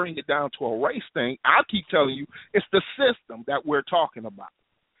trying to bring it down to a race thing, I keep telling you it's the system that we're talking about.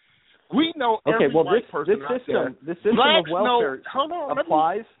 We know every white person out there. This system Blacks of welfare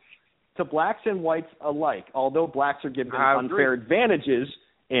applies to blacks and whites alike, although blacks are given unfair advantages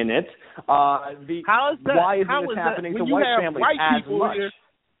in it. Why isn't this happening to white families as much?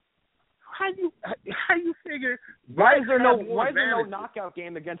 How you figure? Why is there no knockout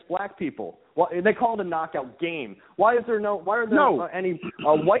game against black people? Well, they call it a knockout game. Why are there any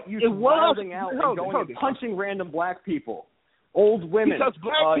white youth wilding out and going and punching random black people, old women,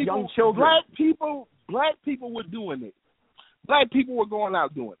 young children? Black people were doing it. Black people were going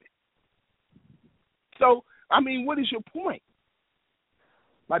out doing it. So, I mean, what is your point?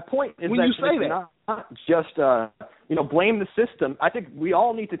 My point is when that you say it's not just blame the system. I think we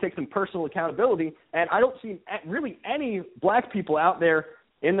all need to take some personal accountability, and I don't see really any black people out there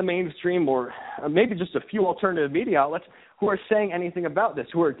in the mainstream or maybe just a few alternative media outlets who are saying anything about this,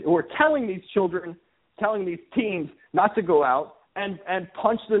 who are telling these children, telling these teens not to go out and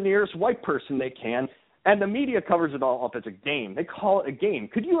punch the nearest white person they can. And the media covers it all up as a game. They call it a game.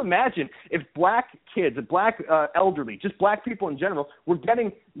 Could you imagine if black kids, black elderly, just black people in general, were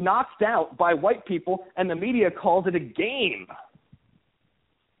getting knocked out by white people and the media calls it a game?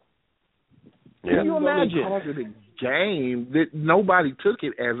 Yeah. Can you imagine? They called it a game. That nobody took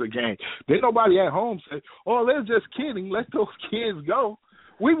it as a game. Then nobody at home said, "Oh, they're just kidding. Let those kids go."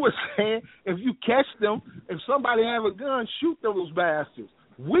 We were saying, if you catch them, if somebody have a gun, shoot those bastards.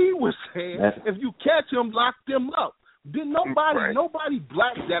 We were saying, if you catch them, lock them up. Then nobody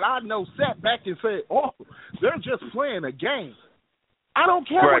black that I know sat back and said, "Oh, they're just playing a game." I don't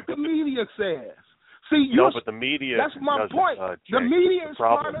care what the media says. See, but the media. That's my point. Jay, the media is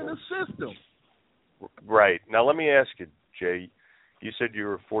part of the system. Right. Now let me ask you, Jay. You said you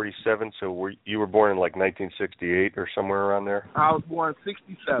were 47, so you were born in like 1968 or somewhere around there? I was born in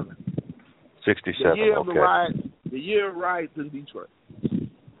 67. 67. The year of riots in Detroit.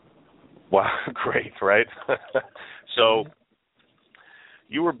 Wow, great, right? So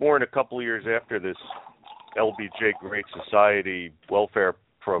you were born a couple of years after this LBJ Great Society welfare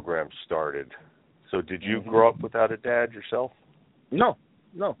program started. So did you grow up without a dad yourself? No.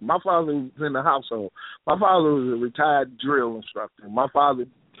 My father was in the household. My father was a retired drill instructor. My father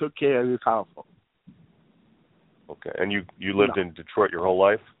took care of his household. Okay, and you lived in Detroit your whole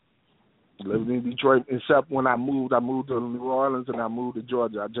life? Lived in Detroit, except when I moved to New Orleans and I moved to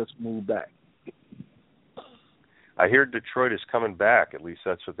Georgia. I just moved back. I hear Detroit is coming back. At least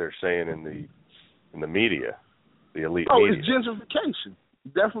that's what they're saying in the media, the elite media. Oh, it's gentrification.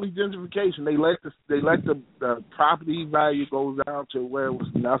 Definitely gentrification. They let the property value go down to where it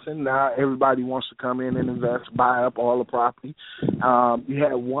was nothing. Now everybody wants to come in and invest, buy up all the property. You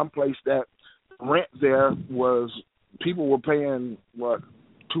had one place that rent there was people were paying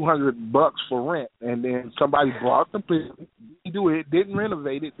 $200 for rent, and then somebody bought the building, didn't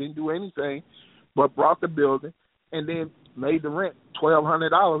renovate it, didn't do anything, but brought the building, and then made the rent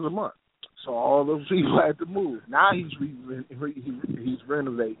 $1,200 a month. So all those people had to move. Now he's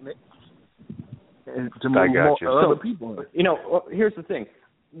renovating it and to move other people in. Here's the thing: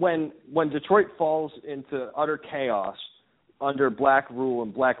 when Detroit falls into utter chaos under black rule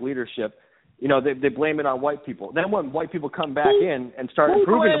and black leadership, they blame it on white people. Then when white people come back in and start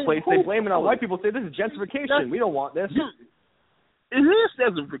improving the place, they blame it on white people. Say this is gentrification. We don't want this. It is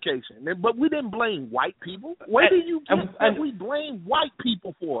gentrification, but we didn't blame white people. Where did you get that we blame white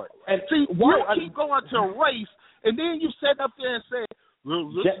people for it? And see, you keep going to race, and then you sit up there and say, well,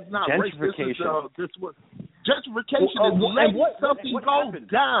 this is not race. Gentrification is letting something go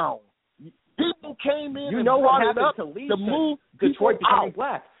down. People came in and brought it up to move Detroit becoming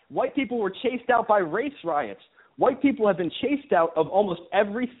black. White people were chased out by race riots. White people have been chased out of almost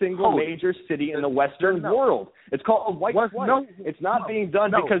every single major city in the Western world. It's called white flight. It's not being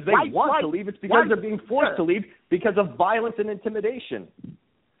done because they want to leave. It's because they're being forced to leave because of violence and intimidation.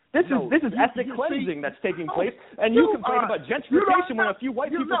 This is ethnic cleansing that's taking place, and you complain about gentrification when a few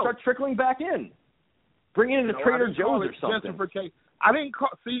white people start trickling back in, bringing in the Trader Joe's or something. I didn't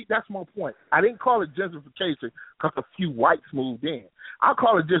that's my point. I didn't call it gentrification because a few whites moved in. I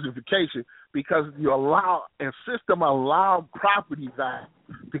call it gentrification because system allowed property value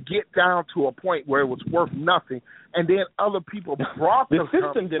to get down to a point where it was worth nothing, and then other people brought the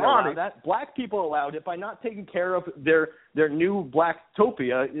system didn't allow that. Black people allowed it by not taking care of their new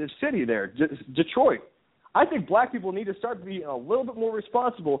Blacktopia city there, Detroit. I think black people need to start being a little bit more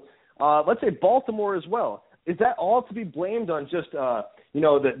responsible. Let's say Baltimore as well. Is that all to be blamed on just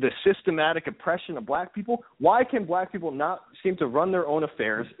the systematic oppression of black people? Why can black people not seem to run their own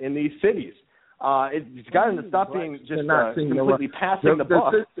affairs in these cities? It's got to stop being just completely passing the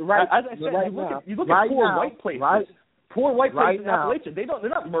buck. As I said, you look at poor white places. Poor white Right places in now. Appalachia, they're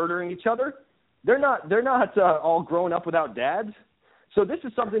not murdering each other. They're not all grown up without dads. So this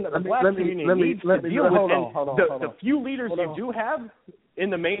is something that the black community needs to deal with. The few leaders you do have in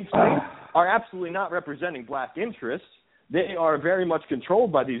the mainstream are absolutely not representing black interests. They are very much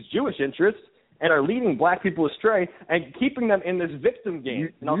controlled by these Jewish interests and are leading black people astray and keeping them in this victim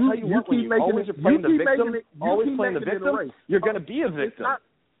game. And I'll tell you what, when you always are playing the victim, you're going to be a victim.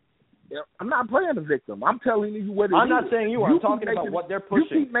 I'm not playing the victim. I'm telling you what it is. I'm not saying you are. I'm talking about what they're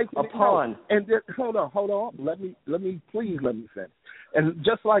pushing upon. And then, hold on. Let me finish. And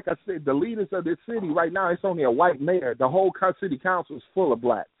just like I said, the leaders of this city right now, it's only a white mayor. The whole city council is full of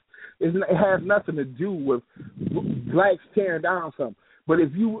blacks. It has nothing to do with blacks tearing down something. But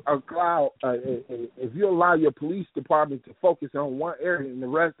if you allow your police department to focus on one area and the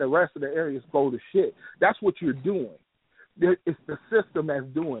rest of the areas go to shit, that's what you're doing. It's the system that's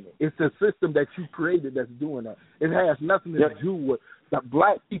doing it. It's the system that you created that's doing it. It has nothing to do with the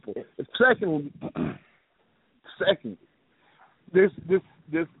black people. Second, the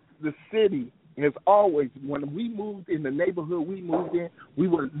city has always, when we moved in the neighborhood we moved in,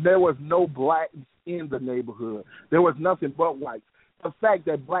 there was no blacks in the neighborhood. There was nothing but whites. The fact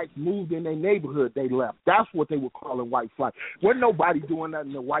that blacks moved in their neighborhood, they left. That's what they were calling white flight. Wasn't nobody doing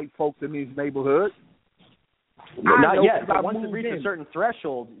nothing to white folks in these neighborhoods. Not yet, but once it reaches a certain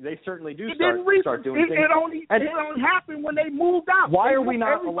threshold, they certainly do start doing things. It only happened when they moved out. Why are we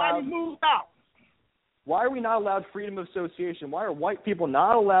not allowed? Moved out. Why are we not allowed freedom of association? Why are white people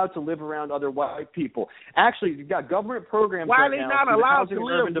not allowed to live around other white people? Actually, you've got government programs Why right are they now not allowed to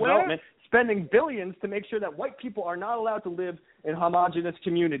live urban development, spending billions to make sure that white people are not allowed to live in homogenous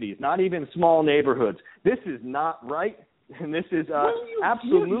communities, not even small neighborhoods. This is not right, and this is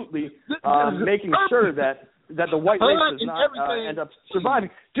absolutely making sure that the white race does not end up surviving.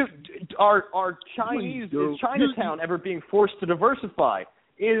 Are Chinese, is Chinatown ever being forced to diversify?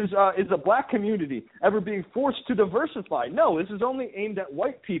 Is the black community ever being forced to diversify? No, this is only aimed at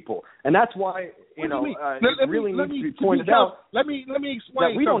white people, and that's why it really needs to be pointed out. Let me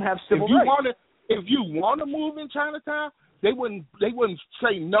explain that we don't have civil rights. If you want to move in Chinatown, they wouldn't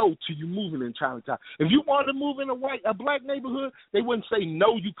say no to you moving in Chinatown. If you wanted to move in a black neighborhood, they wouldn't say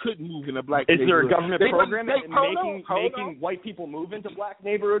no, you couldn't move in a black neighborhood. Is there a government program making white people move into black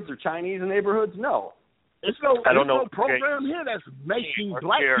neighborhoods or Chinese neighborhoods? No. There's no program here that's making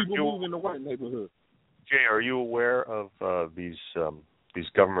black people move in the white neighborhood. Jay, are you aware of these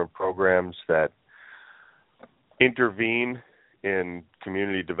government programs that intervene in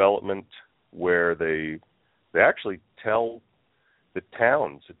community development where they actually tell the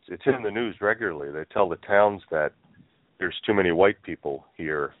towns, it's in the news regularly, they tell the towns that there's too many white people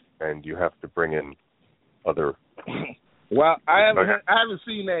here and you have to bring in other... Well, I haven't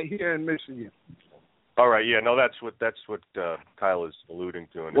seen that here in Michigan. All right, yeah, no, that's what Kyle is alluding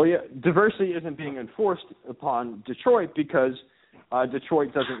to. Well, yeah, diversity isn't being enforced upon Detroit because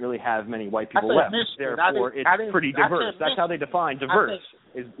Detroit doesn't really have many white people left. Therefore, it's pretty diverse. That's how they define diverse,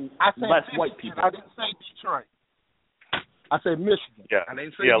 is less white people. I didn't say Detroit. I said Michigan. Yeah, I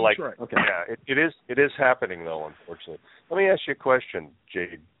didn't say Detroit. Okay. Yeah, it is happening though, unfortunately. Let me ask you a question,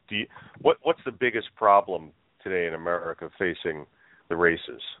 Jade. What's the biggest problem today in America facing the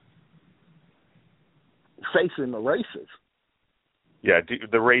races? Facing the races? Yeah,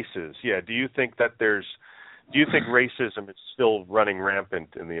 the races. Yeah, do you think racism is still running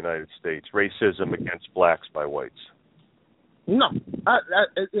rampant in the United States? Racism against blacks by whites? No,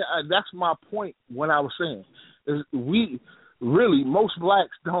 that's my point. What I was saying is most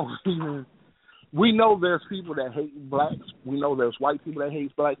blacks don't even. We know there's people that hate blacks. We know there's white people that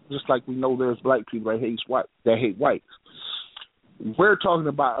hate blacks, just like we know there's black people that hate whites. We're talking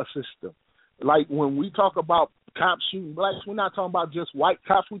about a system. Like when we talk about cops shooting blacks, we're not talking about just white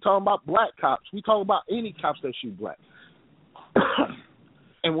cops. We're talking about black cops. We talk about any cops that shoot blacks.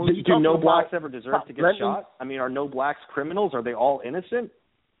 And when do no blacks ever deserve to get shot? I mean, are no blacks criminals? Are they all innocent?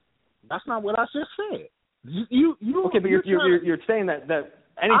 That's not what I just said. Okay, but you're saying that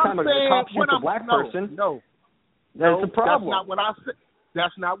anytime a cop shoots a black person, that's a problem. That's not what I said.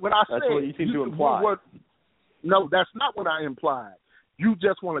 That's not what I said. That's what you seem to imply. No, that's not what I implied. You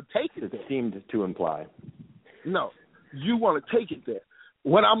just want to take it there. It seemed to imply. No, you want to take it there.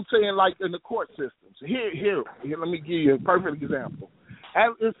 What I'm saying, like in the court systems. Here, let me give you a perfect example.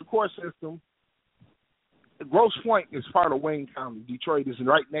 As it's the court system, Grosse Pointe is part of Wayne County. Detroit is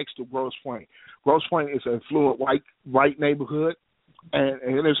right next to Grosse Pointe. Grosse Pointe is an affluent white neighborhood,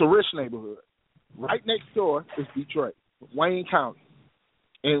 and it's a rich neighborhood. Right next door is Detroit, Wayne County.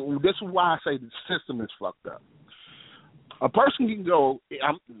 And this is why I say the system is fucked up. A person can go,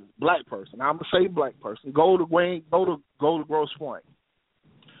 I'm black person. I'm gonna say black person. Go to Grosse Pointe.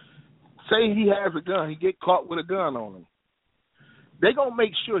 Say he has a gun. He get caught with a gun on him. They gonna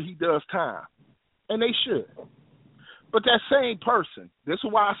make sure he does time, and they should. But that same person, this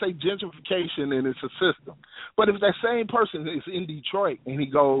is why I say gentrification, and it's a system. But if that same person is in Detroit and he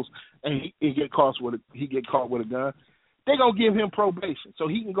goes and he get caught with a gun, they're going to give him probation so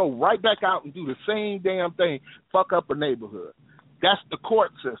he can go right back out and do the same damn thing, fuck up a neighborhood. That's the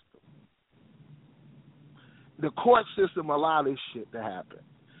court system. The court system allow this shit to happen.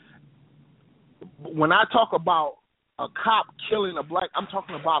 When I talk about a cop killing a black, I'm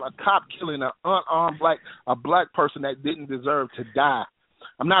talking about a cop killing an unarmed a black person that didn't deserve to die.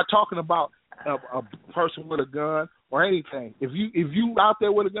 I'm not talking about a person with a gun or anything. If you out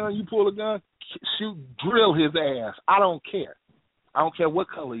there with a gun, you pull a gun, shoot, drill his ass. I don't care. I don't care what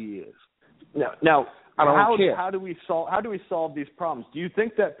color he is. Now, I don't care. How do we solve these problems? Do you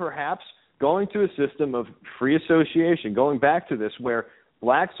think that perhaps going to a system of free association, going back to this, where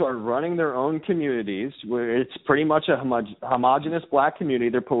blacks are running their own communities, where it's pretty much a homogenous black community,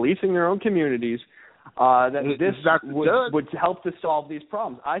 they're policing their own communities, would help to solve these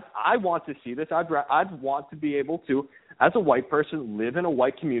problems? I want to see this. I'd want to be able to, as a white person, live in a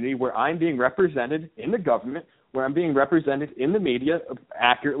white community where I'm being represented in the government, where I'm being represented in the media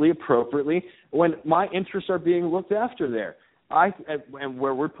accurately, appropriately, when my interests are being looked after there. And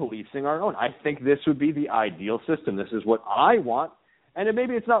where we're policing our own. I think this would be the ideal system. This is what I want. And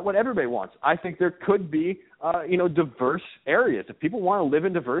maybe it's not what everybody wants. I think there could be, diverse areas. If people want to live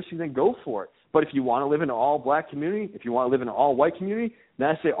in diversity, then go for it. But if you want to live in an all-black community, if you want to live in an all-white community, then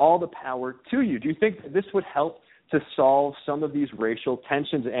I say all the power to you. Do you think that this would help to solve some of these racial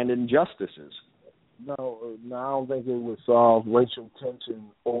tensions and injustices? No, I don't think it would solve racial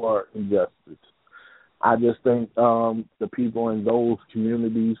tension or injustice. I just think the people in those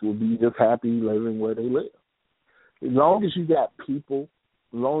communities will be just happy living where they live. As long as you got people,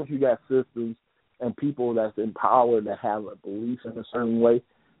 as long as you got systems and people that's empowered to have a belief in a certain way,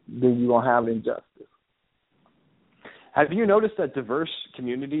 then you don't have injustice. Have you noticed that diverse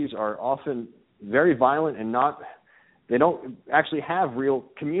communities are often very violent and they don't actually have real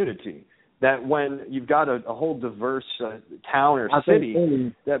community? That when you've got a whole diverse town or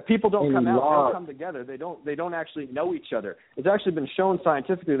city, that people don't come out, they don't come together, they don't actually know each other. It's actually been shown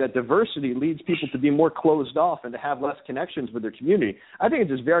scientifically that diversity leads people to be more closed off and to have less connections with their community. I think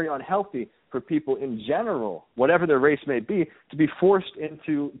it's just very unhealthy for people in general, whatever their race may be, to be forced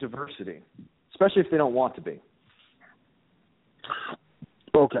into diversity, especially if they don't want to be.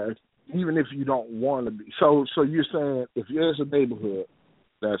 Okay, even if you don't want to be. So you're saying if there's a neighborhood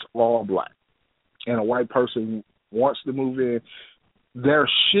that's all black, and a white person wants to move in, there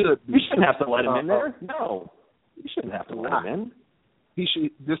should be. You shouldn't have to let him in there. No, you shouldn't have to let him in. He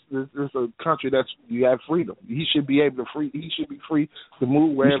should. This is a country that's you have freedom. He should be able to He should be free to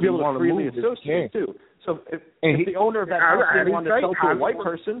move wherever he wants to move. He should be able to freely associate too. So if the owner of that house didn't want to sell to a white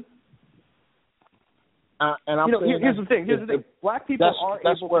person. Here's the thing. Black people are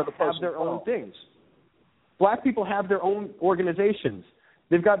able to have their own things. Black people have their own organizations.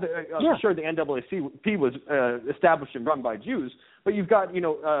 They've got sure, the NAACP was established and run by Jews, but you've got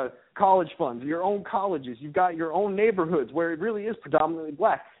college funds, your own colleges, you've got your own neighborhoods where it really is predominantly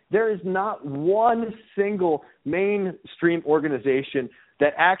black. There is not one single mainstream organization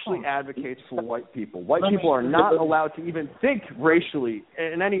that actually advocates for white people. White people are not allowed to even think racially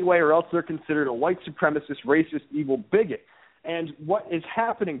in any way, or else they're considered a white supremacist, racist, evil bigot. And what is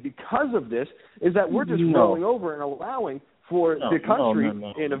happening because of this is that we're just rolling over and allowing for the country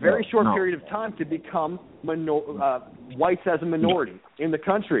in a very short period of time to become whites as a minority in the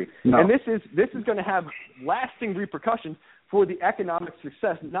country. And this is going to have lasting repercussions for the economic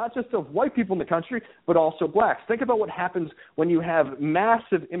success, not just of white people in the country, but also blacks. Think about what happens when you have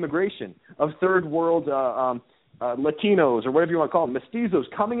massive immigration of third world Latinos, or whatever you want to call them, mestizos,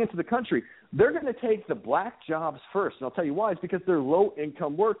 coming into the country. They're going to take the black jobs first, and I'll tell you why. It's because they're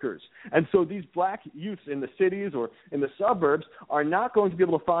low-income workers. And so these black youths in the cities or in the suburbs are not going to be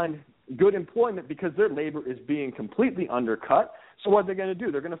able to find good employment because their labor is being completely undercut. So what are they going to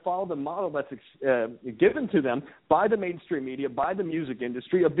do? They're going to follow the model that's given to them by the mainstream media, by the music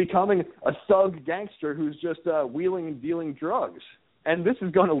industry, of becoming a thug gangster who's just wheeling and dealing drugs. And this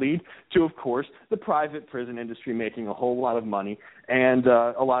is going to lead to, of course, the private prison industry making a whole lot of money and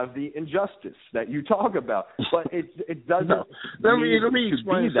a lot of the injustice that you talk about. But it doesn't. Let me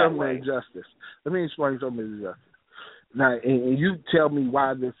explain some of the injustice. Let me explain some of the injustice. Now, and you tell me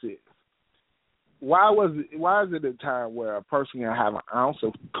why this is. Why is it a time where a person can have an ounce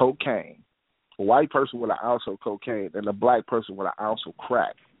of cocaine a white person with an ounce of cocaine and a black person with an ounce of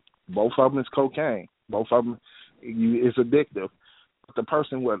crack. Both of them is cocaine. Both of them is addictive. But the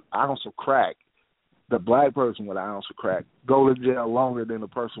person with an ounce of crack, the black person with an ounce of crack, go to jail longer than the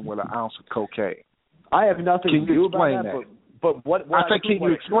person with an ounce of cocaine. I have nothing to do about that. But what I think, can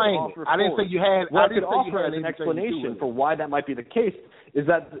you explain it? I didn't think you had. What I could offer as an explanation for why that might be the case is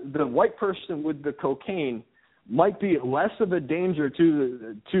that the white person with the cocaine might be less of a danger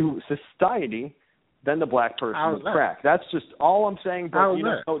to society than the black person with crack. That's just all I'm saying.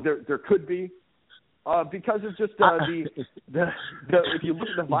 But there could be because it's just the if you look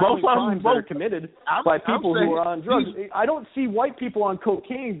at the violent crimes that are committed by people who are on drugs. I don't see white people on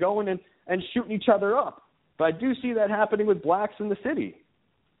cocaine going and shooting each other up. But I do see that happening with blacks in the city.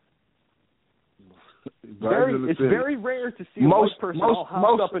 It's very rare to see a white person all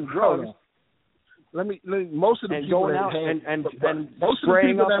hopped up in drugs. Most of the people going out and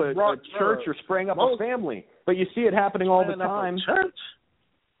spraying up a church or spraying up a family. But you see it happening all the time. Church?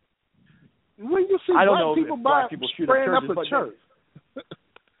 When you see I don't know people if black people shoot spraying up a church.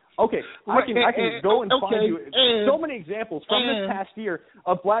 Okay, I can go and find you so many examples from this past year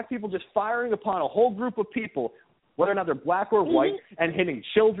of black people just firing upon a whole group of people, whether or not they're black or white, and hitting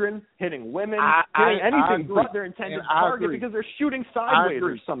children, hitting women, hitting anything but their intended target because they're shooting sideways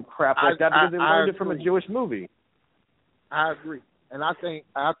or some crap like that because they learned it from a Jewish movie. I agree, and I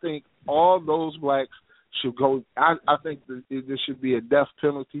think all those blacks should go. I think that there should be a death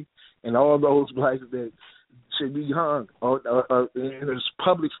penalty, and all those blacks that should be hung or in this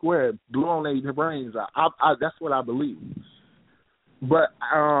public square, blowing their brains out. That's what I believe. But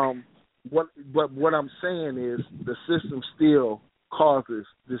what I'm saying is the system still causes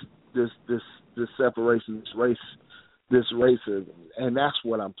this separation, this racism, and that's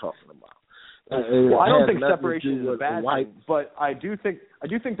what I'm talking about. Well, I don't think separation is a bad thing, but I do think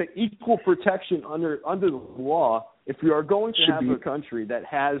that equal protection under the law, if we are going to have a country that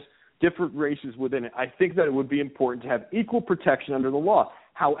has different races within it, I think that it would be important to have equal protection under the law.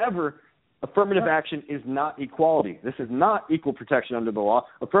 However, affirmative action is not equality. This is not equal protection under the law.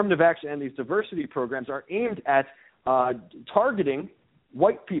 Affirmative action and these diversity programs are aimed at targeting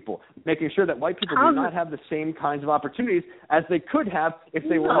white people, making sure that white people do not have the same kinds of opportunities as they could have if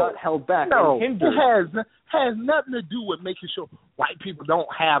they were not held back and hindered. It has nothing to do with making sure white people don't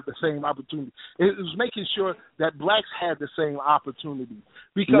have the same opportunity. It was making sure that blacks had the same opportunity.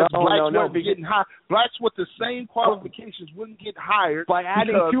 Because blacks getting hired. Blacks with the same qualifications wouldn't get hired by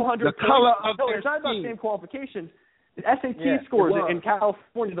adding 200 the color of their skin. It's not about same qualifications. The SAT scores in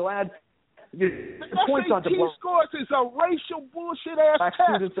California, they'll add points onto SAT scores is a racial bullshit ass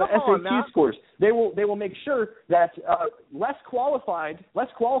test. SAT scores. They will make sure that less qualified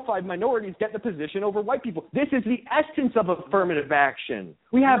minorities get the position over white people. This is the essence of affirmative action.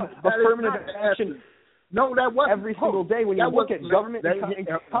 We have affirmative action. No, that wasn't every single day when you look at government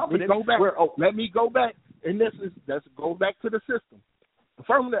incompetence. Let me go back, and let's go back to the system.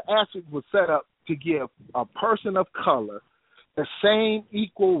 Affirmative action was set up to give a person of color the same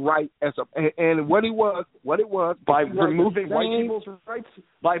equal right as and what it was by removing white people's rights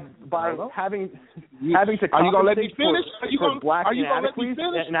by having to are you gonna let me finish? For black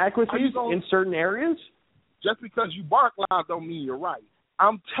inadequacies in certain areas. Just because you bark loud don't mean you're right.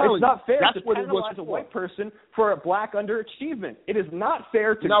 I'm telling you, it's not fair that's to what penalize a white person for a black underachievement. It is not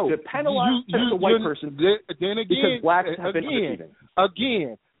fair to penalize a white person because blacks have been achieving.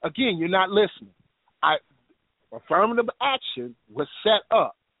 Again, you're not listening. Affirmative action was set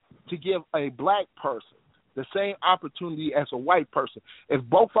up to give a black person the same opportunity as a white person. If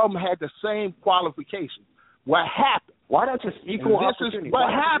both of them had the same qualifications, what happened? Why not just equal opportunity? What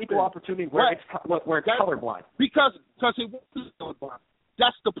happened? Equal opportunity where it's colorblind. Because it wasn't colorblind.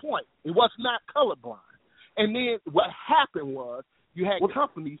 That's the point. It was not colorblind. And then what happened was you had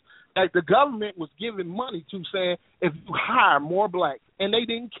companies that the government was giving money to, saying if you hire more blacks, and they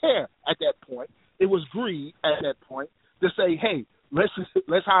didn't care at that point. It was greed at that point to say, hey,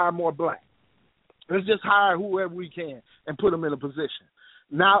 let's hire more blacks. Let's just hire whoever we can and put them in a position.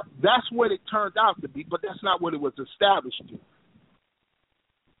 Now, that's what it turned out to be, but that's not what it was established to.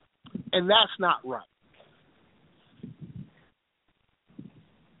 And that's not right.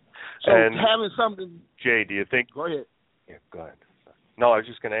 So and having something... Jay, do you think... Go ahead. Yeah, go ahead. No, I was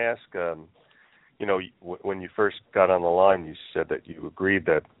just going to ask, when you first got on the line, you said that you agreed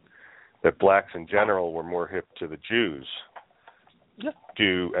that blacks in general were more hip to the Jews. Yeah.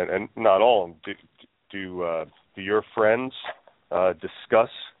 And not all of them, do your friends discuss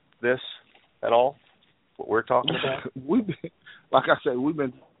this at all, what we're talking about? Like I said, I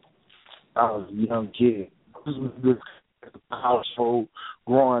was a young kid. This was the household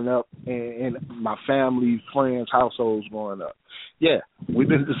growing up in my family, friends, households growing up. Yeah, we've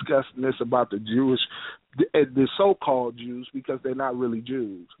been discussing this about the Jewish, the so-called Jews, because they're not really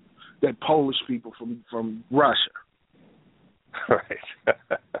Jews. They're Polish people from Russia. Right.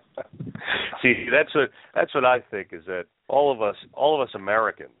 See, that's what I think, is that all of us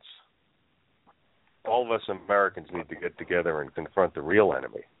Americans need to get together and confront the real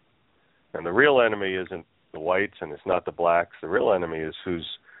enemy. And the real enemy isn't the whites and it's not the blacks. The real enemy is who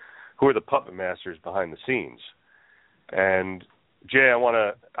are the puppet masters behind the scenes. And Jay, I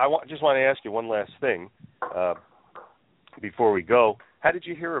just want to ask you one last thing before we go. How did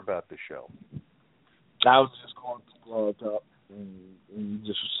you hear about the show? I was just going to Blog Talk and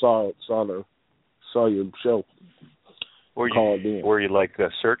just saw your show. Were you like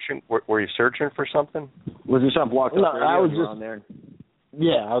searching? Were you searching for something? Was this on Blog Talk Radio? I was just on there.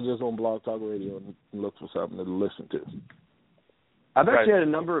 Yeah, I was just on Blog Talk Radio and looked for something to listen to. I've actually had a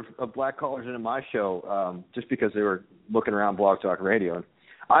number of black callers into my show just because they were looking around Blog Talk Radio. And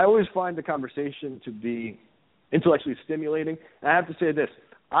I always find the conversation to be intellectually stimulating. And I have to say this.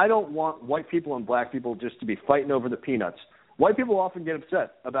 I don't want white people and black people just to be fighting over the peanuts. White people often get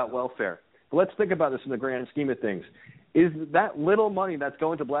upset about welfare. But let's think about this in the grand scheme of things. Is that little money that's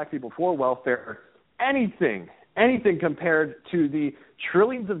going to black people for welfare anything compared to the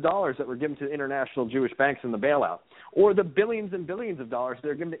trillions of dollars that were given to international Jewish banks in the bailout, or the billions and billions of dollars that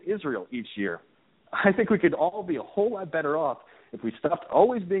are given to Israel each year? I think we could all be a whole lot better off if we stopped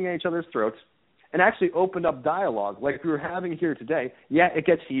always being at each other's throats and actually opened up dialogue like we were having here today. Yeah, it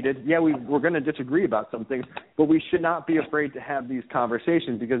gets heated. Yeah, we're going to disagree about some things, but we should not be afraid to have these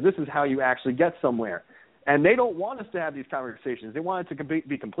conversations, because this is how you actually get somewhere. And they don't want us to have these conversations. They want it to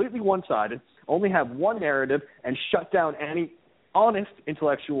be completely one-sided, only have one narrative, and shut down any honest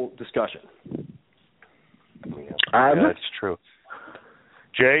intellectual discussion. Yeah, that's true.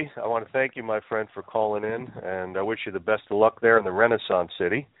 Jay, I want to thank you, my friend, for calling in, and I wish you the best of luck there in the Renaissance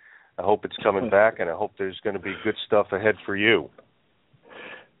City. I hope it's coming back, and I hope there's going to be good stuff ahead for you.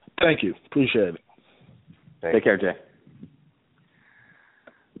 Thank you. Appreciate it. Take care, Jay.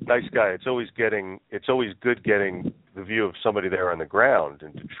 Nice guy. It's always good getting the view of somebody there on the ground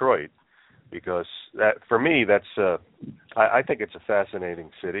in Detroit, because that, for me, I think it's a fascinating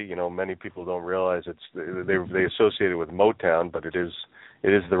city. You know, many people don't realize they associate it with Motown, but it is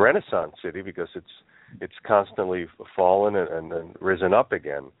the Renaissance City, because it's constantly fallen and risen up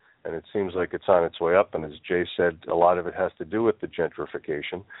again. And it seems like it's on its way up. And as Jay said, a lot of it has to do with the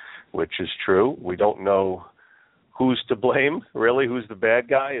gentrification, which is true. We don't know who's to blame, really. Who's the bad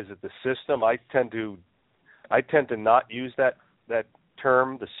guy? Is it the system? I tend to not use that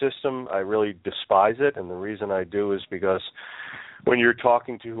term, the system. I really despise it. And the reason I do is because when you're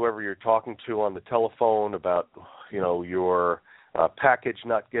talking to whoever you're talking to on the telephone about, your package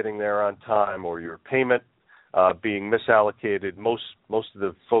not getting there on time, or your payment being misallocated, most of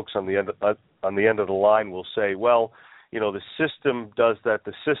the folks on the end of the line will say, well, the system does that.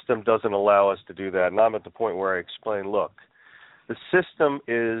 The system doesn't allow us to do that. And I'm at the point where I explain, look, the system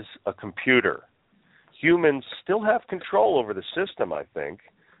is a computer. Humans still have control over the system, I think.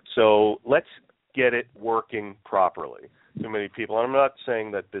 So let's get it working properly. Too many people, and I'm not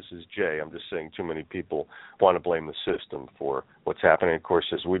saying that this is Jay, I'm just saying too many people want to blame the system for what's happening. Of course,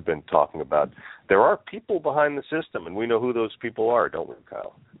 as we've been talking about, there are people behind the system, and we know who those people are, don't we,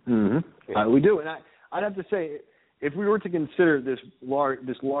 Kyle? Mm-hmm. Yeah. We do, and I'd have to say, if we were to consider this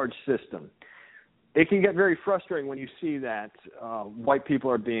large system, it can get very frustrating when you see that white people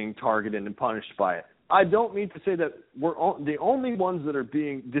are being targeted and punished by it. I don't mean to say that we're the only ones that are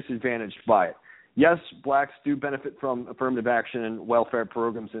being disadvantaged by it. Yes, blacks do benefit from affirmative action and welfare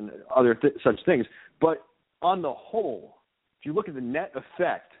programs and other such things, but on the whole, if you look at the net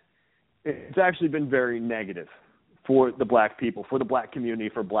effect, it's actually been very negative for the black people, for the black community,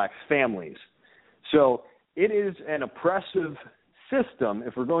 for black families. So it is an oppressive system,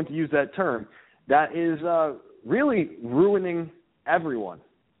 if we're going to use that term, that is really ruining everyone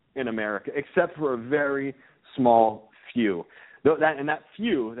in America, except for a very small few. That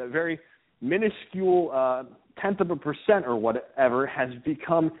very minuscule tenth of a percent or whatever has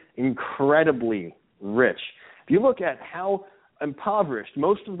become incredibly rich. If you look at how impoverished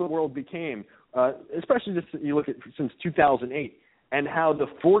most of the world became, especially you look at since 2008, and how the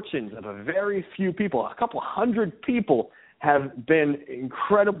fortunes of a very few people, a couple hundred people, have been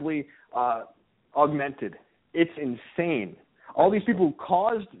incredibly augmented. It's insane. All these people who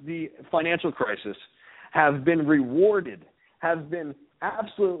caused the financial crisis have been rewarded, have been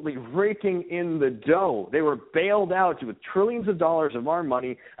absolutely raking in the dough. They were bailed out with trillions of dollars of our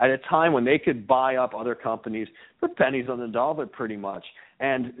money at a time when they could buy up other companies for pennies on the dollar pretty much.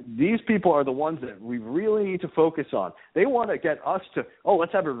 And these people are the ones that we really need to focus on. They want to get us to,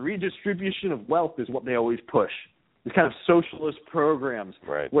 let's have a redistribution of wealth is what they always push. These kind of socialist programs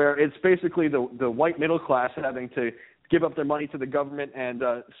where it's basically the white middle class having to give up their money to the government and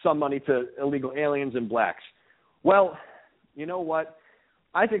some money to illegal aliens and blacks. Well, you know what?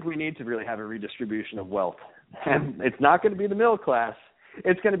 I think we need to really have a redistribution of wealth. And it's not going to be the middle class.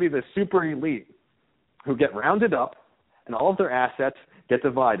 It's going to be the super elite who get rounded up and all of their assets get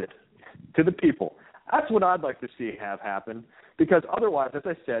divided to the people. That's what I'd like to see have happen, because otherwise, as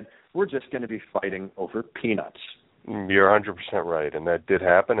I said, we're just going to be fighting over peanuts. You're 100% right, and that did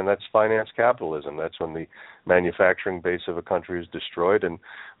happen, and that's finance capitalism. That's when the manufacturing base of a country is destroyed and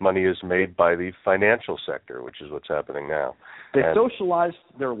money is made by the financial sector, which is what's happening now. They socialized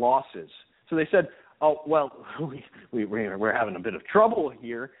their losses. So they said, we're having a bit of trouble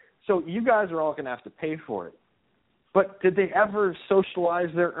here, so you guys are all going to have to pay for it. But did they ever socialize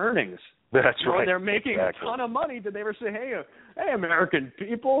their earnings? That's right. When they're making a ton of money, did they ever say, hey, American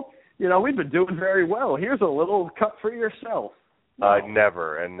people, we've been doing very well. Here's a little cut for yourself. No.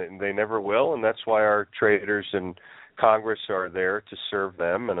 Never, and they never will, and that's why our traders in Congress are there to serve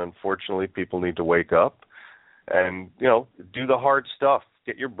them, and unfortunately people need to wake up and, do the hard stuff,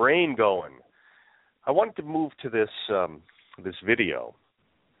 get your brain going. I wanted to move to this video.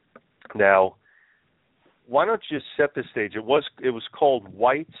 Now, why don't you set the stage? It was called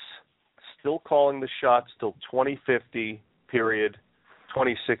Whites Still Calling the Shots Till 2050, period,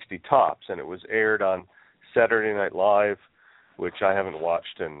 2060 tops, and it was aired on Saturday Night Live, which I haven't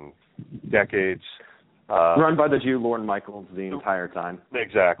watched in decades. Run by the Jew Lorne Michaels the entire time.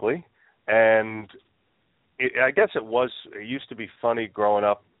 Exactly. And I guess it used to be funny growing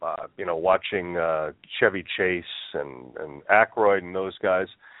up, watching Chevy Chase and Aykroyd and those guys,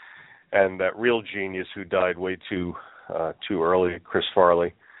 and that real genius who died way too early, Chris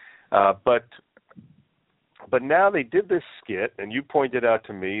Farley. But now they did this skit, and you pointed out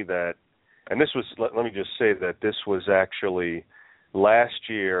to me that, and this was, let me just say that this was actually last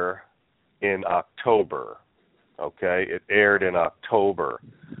year in October, okay? It aired in October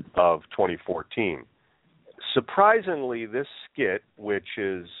of 2014. Surprisingly, this skit, which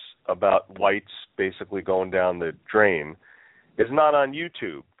is about whites basically going down the drain, is not on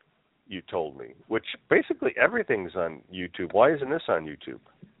YouTube, you told me, which basically everything's on YouTube. Why isn't this on YouTube?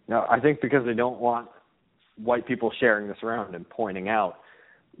 No, I think because they don't want white people sharing this around and pointing out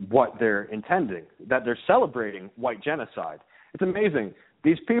what they're intending, that they're celebrating white genocide. It's amazing.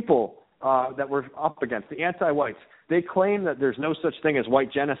 These people that we're up against, the anti-whites, they claim that there's no such thing as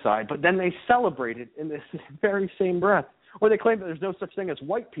white genocide, but then they celebrate it in this very same breath. Or they claim that there's no such thing as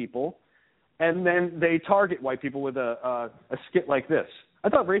white people, and then they target white people with a skit like this. I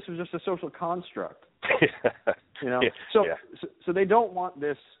thought race was just a social construct. So they don't want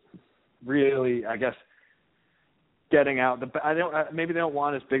this really, I guess, getting out. Maybe they don't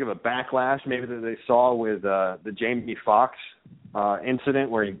want as big of a backlash maybe that they saw with the Jamie Foxx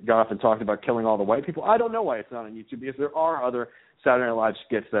incident where he got up and talked about killing all the white people. I don't know why it's not on YouTube, because there are other Saturday Night Live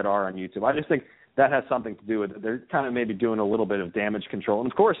skits that are on YouTube. I just think that has something to do with it. They're kind of maybe doing a little bit of damage control.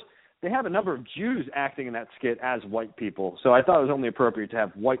 And, of course, they have a number of Jews acting in that skit as white people. So I thought it was only appropriate to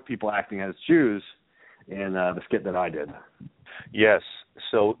have white people acting as Jews in the skit that I did. Yes.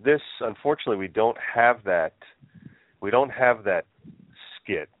 So this, unfortunately, we don't have that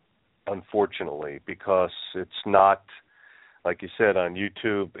skit, unfortunately, because it's not, like you said, on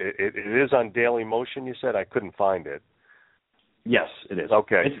YouTube. It is on Daily Motion, you said? I couldn't find it. Yes, it is.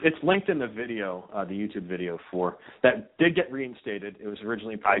 Okay. It's linked in the video, the YouTube video that did get reinstated. It was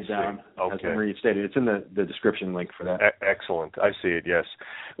originally pulled down. Okay. Has been reinstated. It's in the description link for that. Excellent. I see it, yes.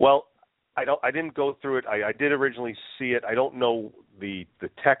 Well, I didn't go through it. I did originally see it. I don't know the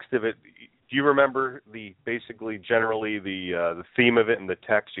text of it. Do you remember generally the theme of it in the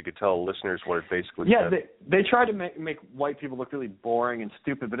text? You could tell listeners what it basically said. Yeah, they try to make white people look really boring and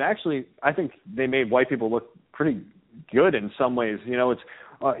stupid, but actually I think they made white people look pretty good in some ways. It's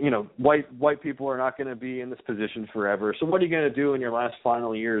white people are not going to be in this position forever. So what are you going to do in your last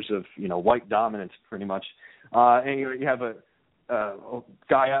final years of white dominance, pretty much? And you have a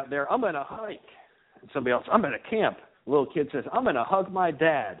guy out there. I'm going to hike. And somebody else. I'm going to camp. A little kid says, I'm going to hug my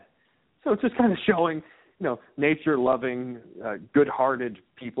dad. So it's just kind of showing, nature-loving, good-hearted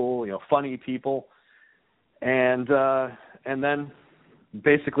people, funny people, and then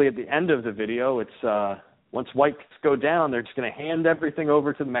basically at the end of the video, it's once whites go down, they're just going to hand everything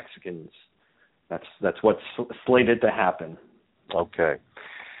over to the Mexicans. That's what's slated to happen. Okay.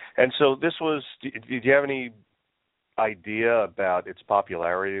 And so this was, did you have any idea about its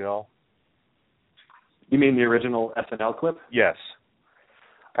popularity at all? You mean the original SNL clip? Yes.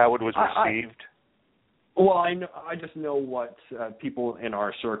 How it was received? Well, I just know what people in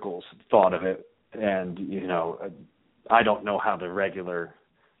our circles thought of it, and, I don't know how the regular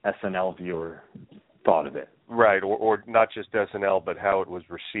SNL viewer thought of it. Right, or not just SNL, but how it was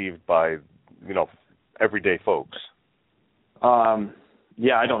received by, everyday folks.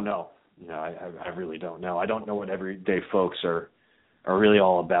 Yeah, I don't know. I really don't know. I don't know what everyday folks are really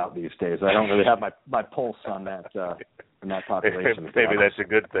all about these days. I don't really have my pulse on that population. Maybe that's a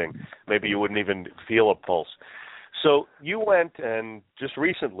good thing. Maybe you wouldn't even feel a pulse. So you went and just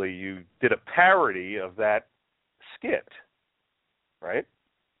recently you did a parody of that skit, right?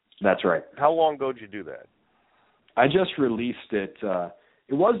 That's right. How long ago did you do that? I just released it.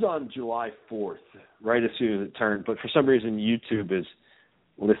 It was on July 4th, right as soon as it turned. But for some reason, YouTube is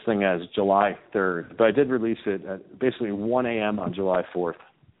listing as July 3rd. But I did release it at basically 1 a.m. on July 4th.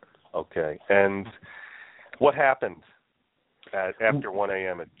 Okay. And what happened after 1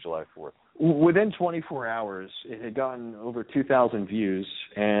 a.m. at July 4th? Within 24 hours, it had gotten over 2,000 views,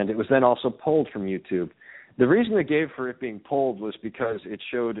 and it was then also pulled from YouTube. The reason they gave for it being pulled was because it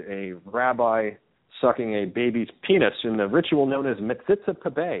showed a rabbi sucking a baby's penis in the ritual known as Metzitza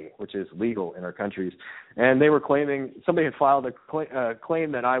Pebe, which is legal in our countries. And they were claiming, somebody had filed a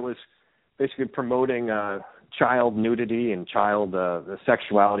claim that I was basically promoting child nudity and child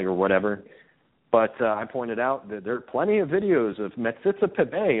sexuality or whatever. But I pointed out that there are plenty of videos of Metzitza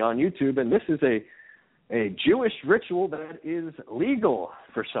Pebe on YouTube, and this is a Jewish ritual that is legal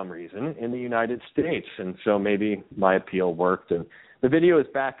for some reason in the United States. And so maybe my appeal worked. And the video is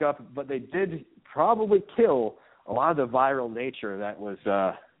back up, but they did probably kill a lot of the viral nature that was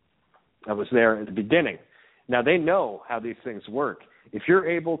there at the beginning. Now, they know how these things work. If you're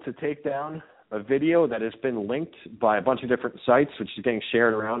able to take down a video that has been linked by a bunch of different sites, which is getting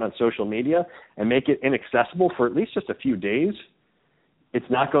shared around on social media, and make it inaccessible for at least just a few days, it's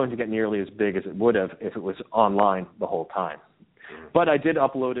not going to get nearly as big as it would have if it was online the whole time. But I did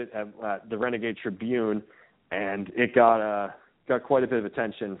upload it at the Renegade Tribune, and it got quite a bit of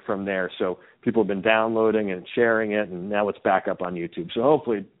attention from there. So people have been downloading and sharing it, and now it's back up on YouTube. So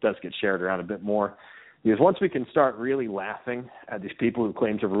hopefully it does get shared around a bit more. Because once we can start really laughing at these people who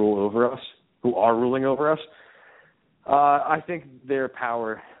claim to rule over us, who are ruling over us, I think their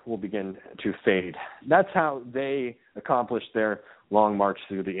power will begin to fade. That's how they accomplished their long march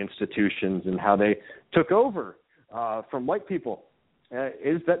through the institutions and how they took over from white people,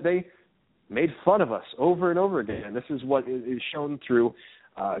 is that they made fun of us over and over again. This is what is shown through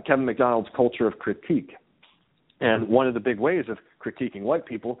Kevin McDonald's culture of critique. And one of the big ways of critiquing white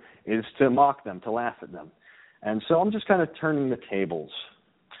people is to mock them, to laugh at them. And so I'm just kind of turning the tables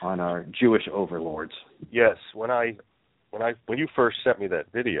on our Jewish overlords. Yes, when you first sent me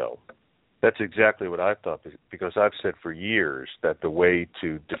that video, that's exactly what I thought, because I've said for years that the way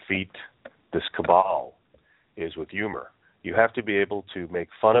to defeat this cabal is with humor. You have to be able to make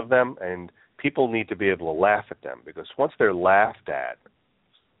fun of them, and people need to be able to laugh at them, because once they're laughed at,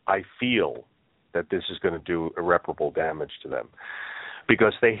 I feel that this is going to do irreparable damage to them,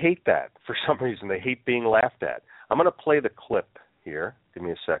 because they hate that. For some reason, they hate being laughed at. I'm going to play the clip here. Give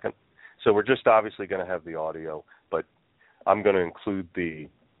me a second. So we're just obviously going to have the audio, but I'm going to include the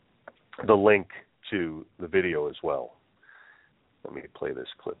link to the video as well. Let me play this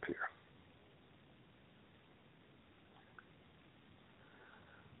clip here.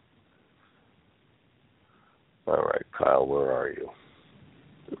 All right, Kyle, where are you?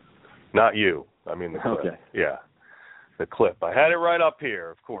 Not you. I mean the clip. Okay. Yeah, the clip. I had it right up here,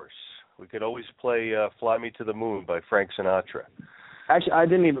 of course. We could always play Fly Me to the Moon by Frank Sinatra. Actually, I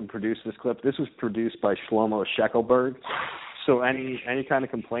didn't even produce this clip. This was produced by Shlomo Scheckelberg. So any kind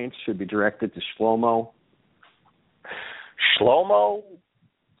of complaints should be directed to Shlomo. Shlomo?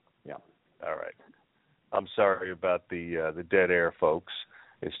 Yeah. All right. I'm sorry about the dead air, folks.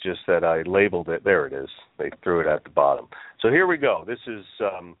 It's just that I labeled it. There it is. They threw it at the bottom. So here we go. This is,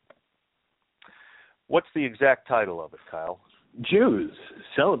 what's the exact title of it, Kyle? Jews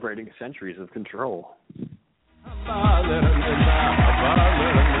celebrating centuries of control.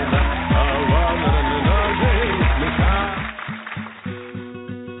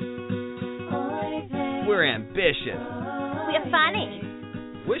 We're ambitious. We're funny.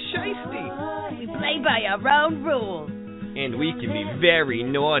 We're shiesty. We play by our own rules. And we can be very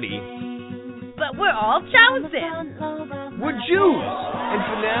naughty. But we're all chosen. We're Jews. And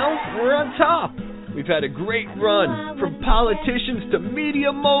for now, we're on top. We've had a great run, from politicians to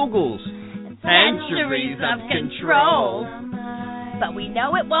media moguls. Centuries of control. but we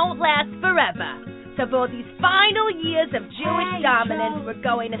know it won't last forever. So for these final years of Jewish dominance, we're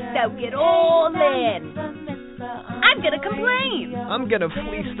going to soak it all in. I'm going to complain. I'm going to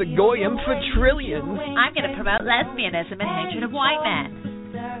fleece the goyim for trillions. I'm going to promote lesbianism and hatred of white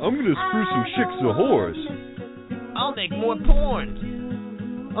men. I'm going to screw some chicks to whores. I'll make more porn.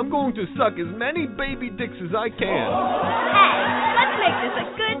 I'm going to suck as many baby dicks as I can. Hey, let's make this a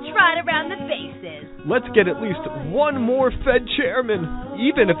good trot around the faces. Let's get at least one more Fed chairman,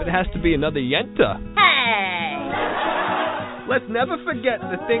 even if it has to be another Yenta. Hey! Let's never forget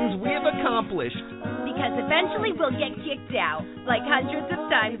the things we have accomplished. Because eventually we'll get kicked out, like hundreds of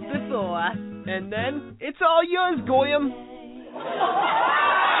times before. And then, it's all yours, Goyim.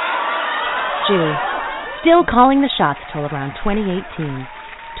 Jews, still calling the shots till around 2018.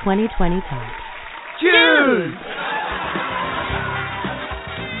 2020 talk. Jews!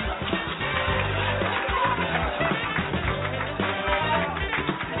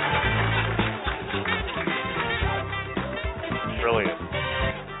 Brilliant.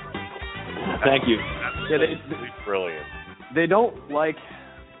 Thank you. Absolutely brilliant. They don't like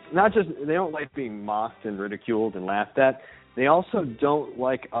being mocked and ridiculed and laughed at. They also don't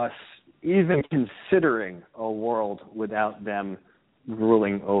like us even considering a world without them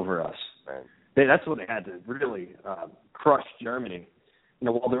ruling over us. Right. That's what they had to really crush Germany.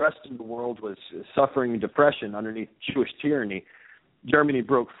 While the rest of the world was suffering depression underneath Jewish tyranny, Germany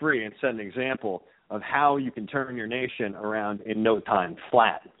broke free and set an example of how you can turn your nation around in no time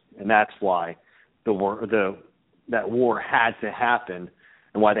flat. And that's why that war had to happen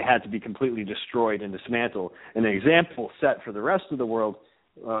and why they had to be completely destroyed and dismantled. And an example set for the rest of the world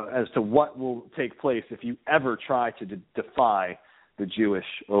as to what will take place if you ever try to defy the Jewish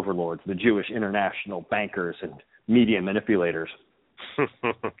overlords, the Jewish international bankers and media manipulators.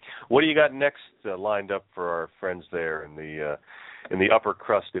 What do you got next lined up for our friends there in the upper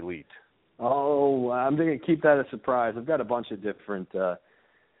crust elite? Oh, I'm going to keep that a surprise. I've got a bunch of different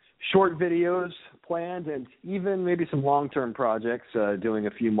short videos planned and even maybe some long-term projects, doing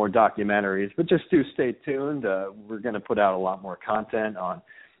a few more documentaries. But just do stay tuned. We're going to put out a lot more content on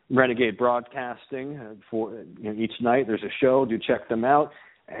Renegade Broadcasting for each night. There's a show. Do check them out.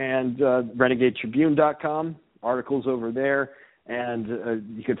 And RenegadeTribune.com, articles over there. And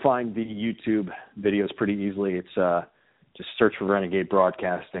you can find the YouTube videos pretty easily. It's just search for Renegade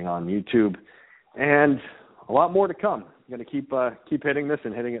Broadcasting on YouTube. And a lot more to come. I'm going to keep hitting this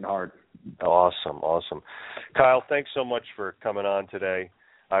and hitting it hard. Awesome. Kyle, thanks so much for coming on today.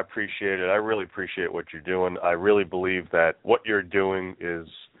 I appreciate it. I really appreciate what you're doing. I really believe that what you're doing is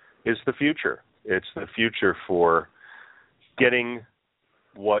the future. It's the future for getting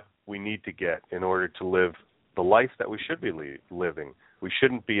what we need to get in order to live the life that we should be living. We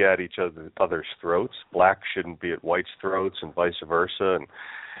shouldn't be at each other's throats. Blacks shouldn't be at whites' throats and vice versa,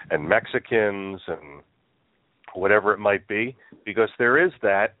 and Mexicans and whatever it might be, because there is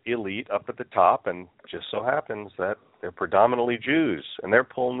that elite up at the top, and just so happens that they're predominantly Jews, and they're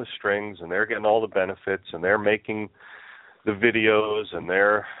pulling the strings, and they're getting all the benefits, and they're making the videos, and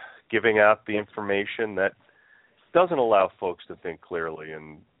they're giving out the information that doesn't allow folks to think clearly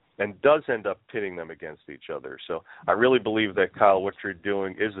and does end up pitting them against each other. So I really believe that, Kyle, what you're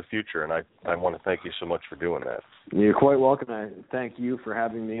doing is the future, and I want to thank you so much for doing that. You're quite welcome. I thank you for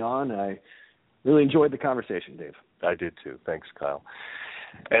having me on. I really enjoyed the conversation, Dave. I did too. Thanks, Kyle.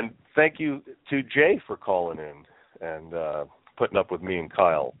 And thank you to Jay for calling in and putting up with me and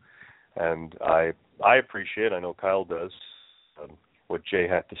Kyle. And I appreciate, I know Kyle does, what Jay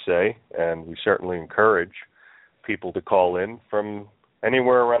had to say, and we certainly encourage people to call in from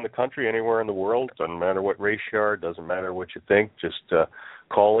anywhere around the country, anywhere in the world. Doesn't matter what race you are, doesn't matter what you think, just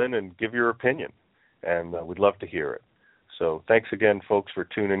call in and give your opinion, and we'd love to hear it. So thanks again, folks, for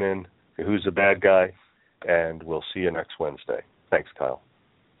tuning in to Who's the Bad Guy, and we'll see you next Wednesday. Thanks, Kyle.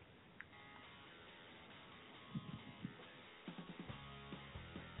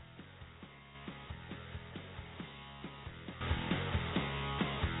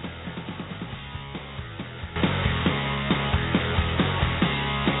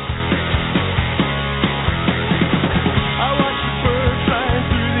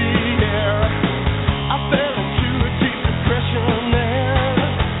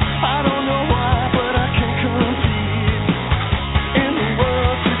 In the world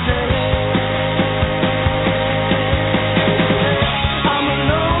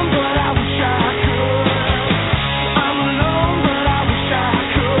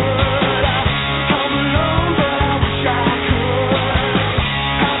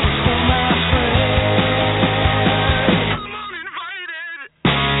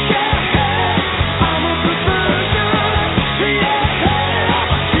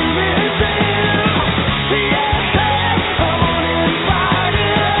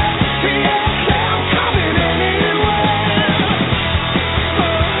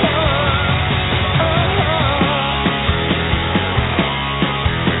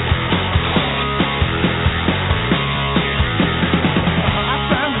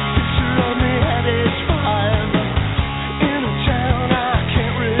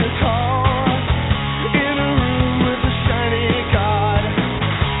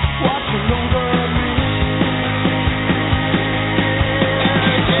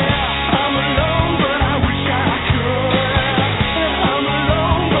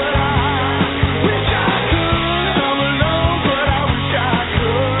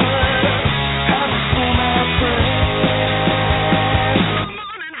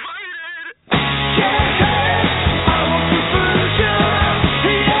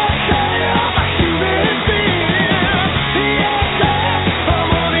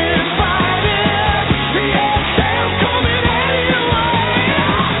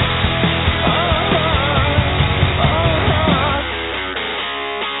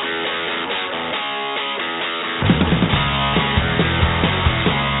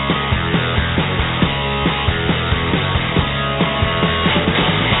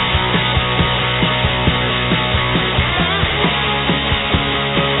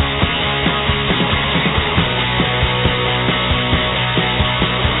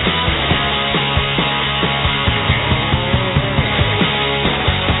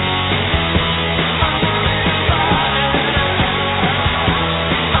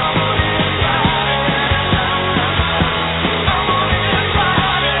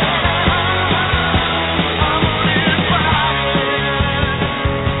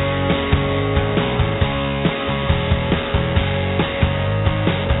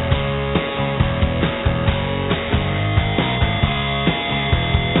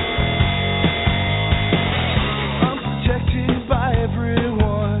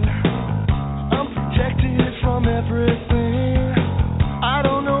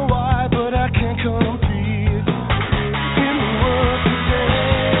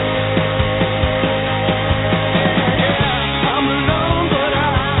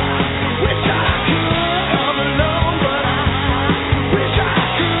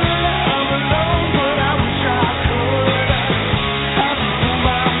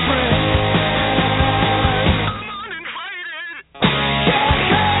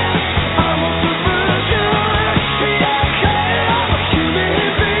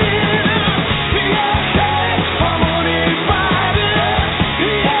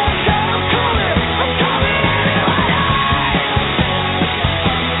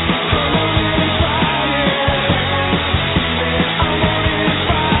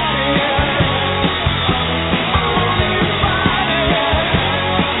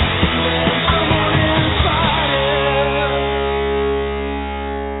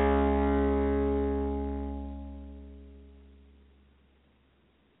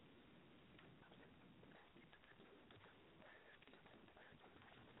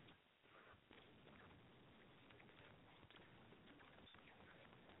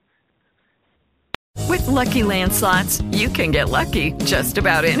With Lucky Land Slots, you can get lucky just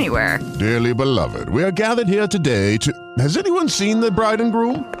about anywhere. Dearly beloved, we are gathered here today to... Has anyone seen the bride and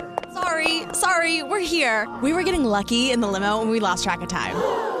groom? Sorry, we're here. We were getting lucky in the limo and we lost track of time.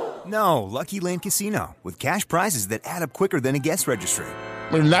 No, Lucky Land Casino, with cash prizes that add up quicker than a guest registry.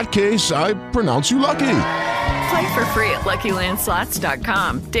 In that case, I pronounce you lucky. Play for free at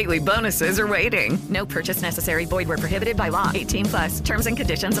LuckyLandSlots.com. Daily bonuses are waiting. No purchase necessary. Void where prohibited by law. 18+. Terms and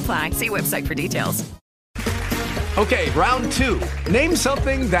conditions apply. See website for details. Okay, round 2. Name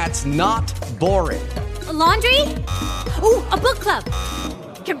something that's not boring. A laundry? Ooh, a book club.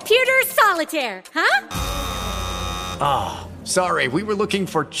 Computer solitaire, huh? Ah, sorry. We were looking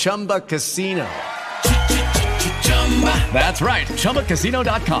for Chumba Casino. That's right.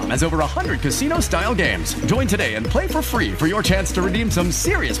 ChumbaCasino.com has over 100 casino-style games. Join today and play for free for your chance to redeem some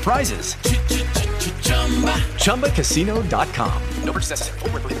serious prizes. ChumbaCasino.com. No purchase necessary.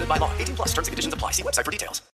 Void where prohibited by law. 18+. Terms and conditions apply. See website for details.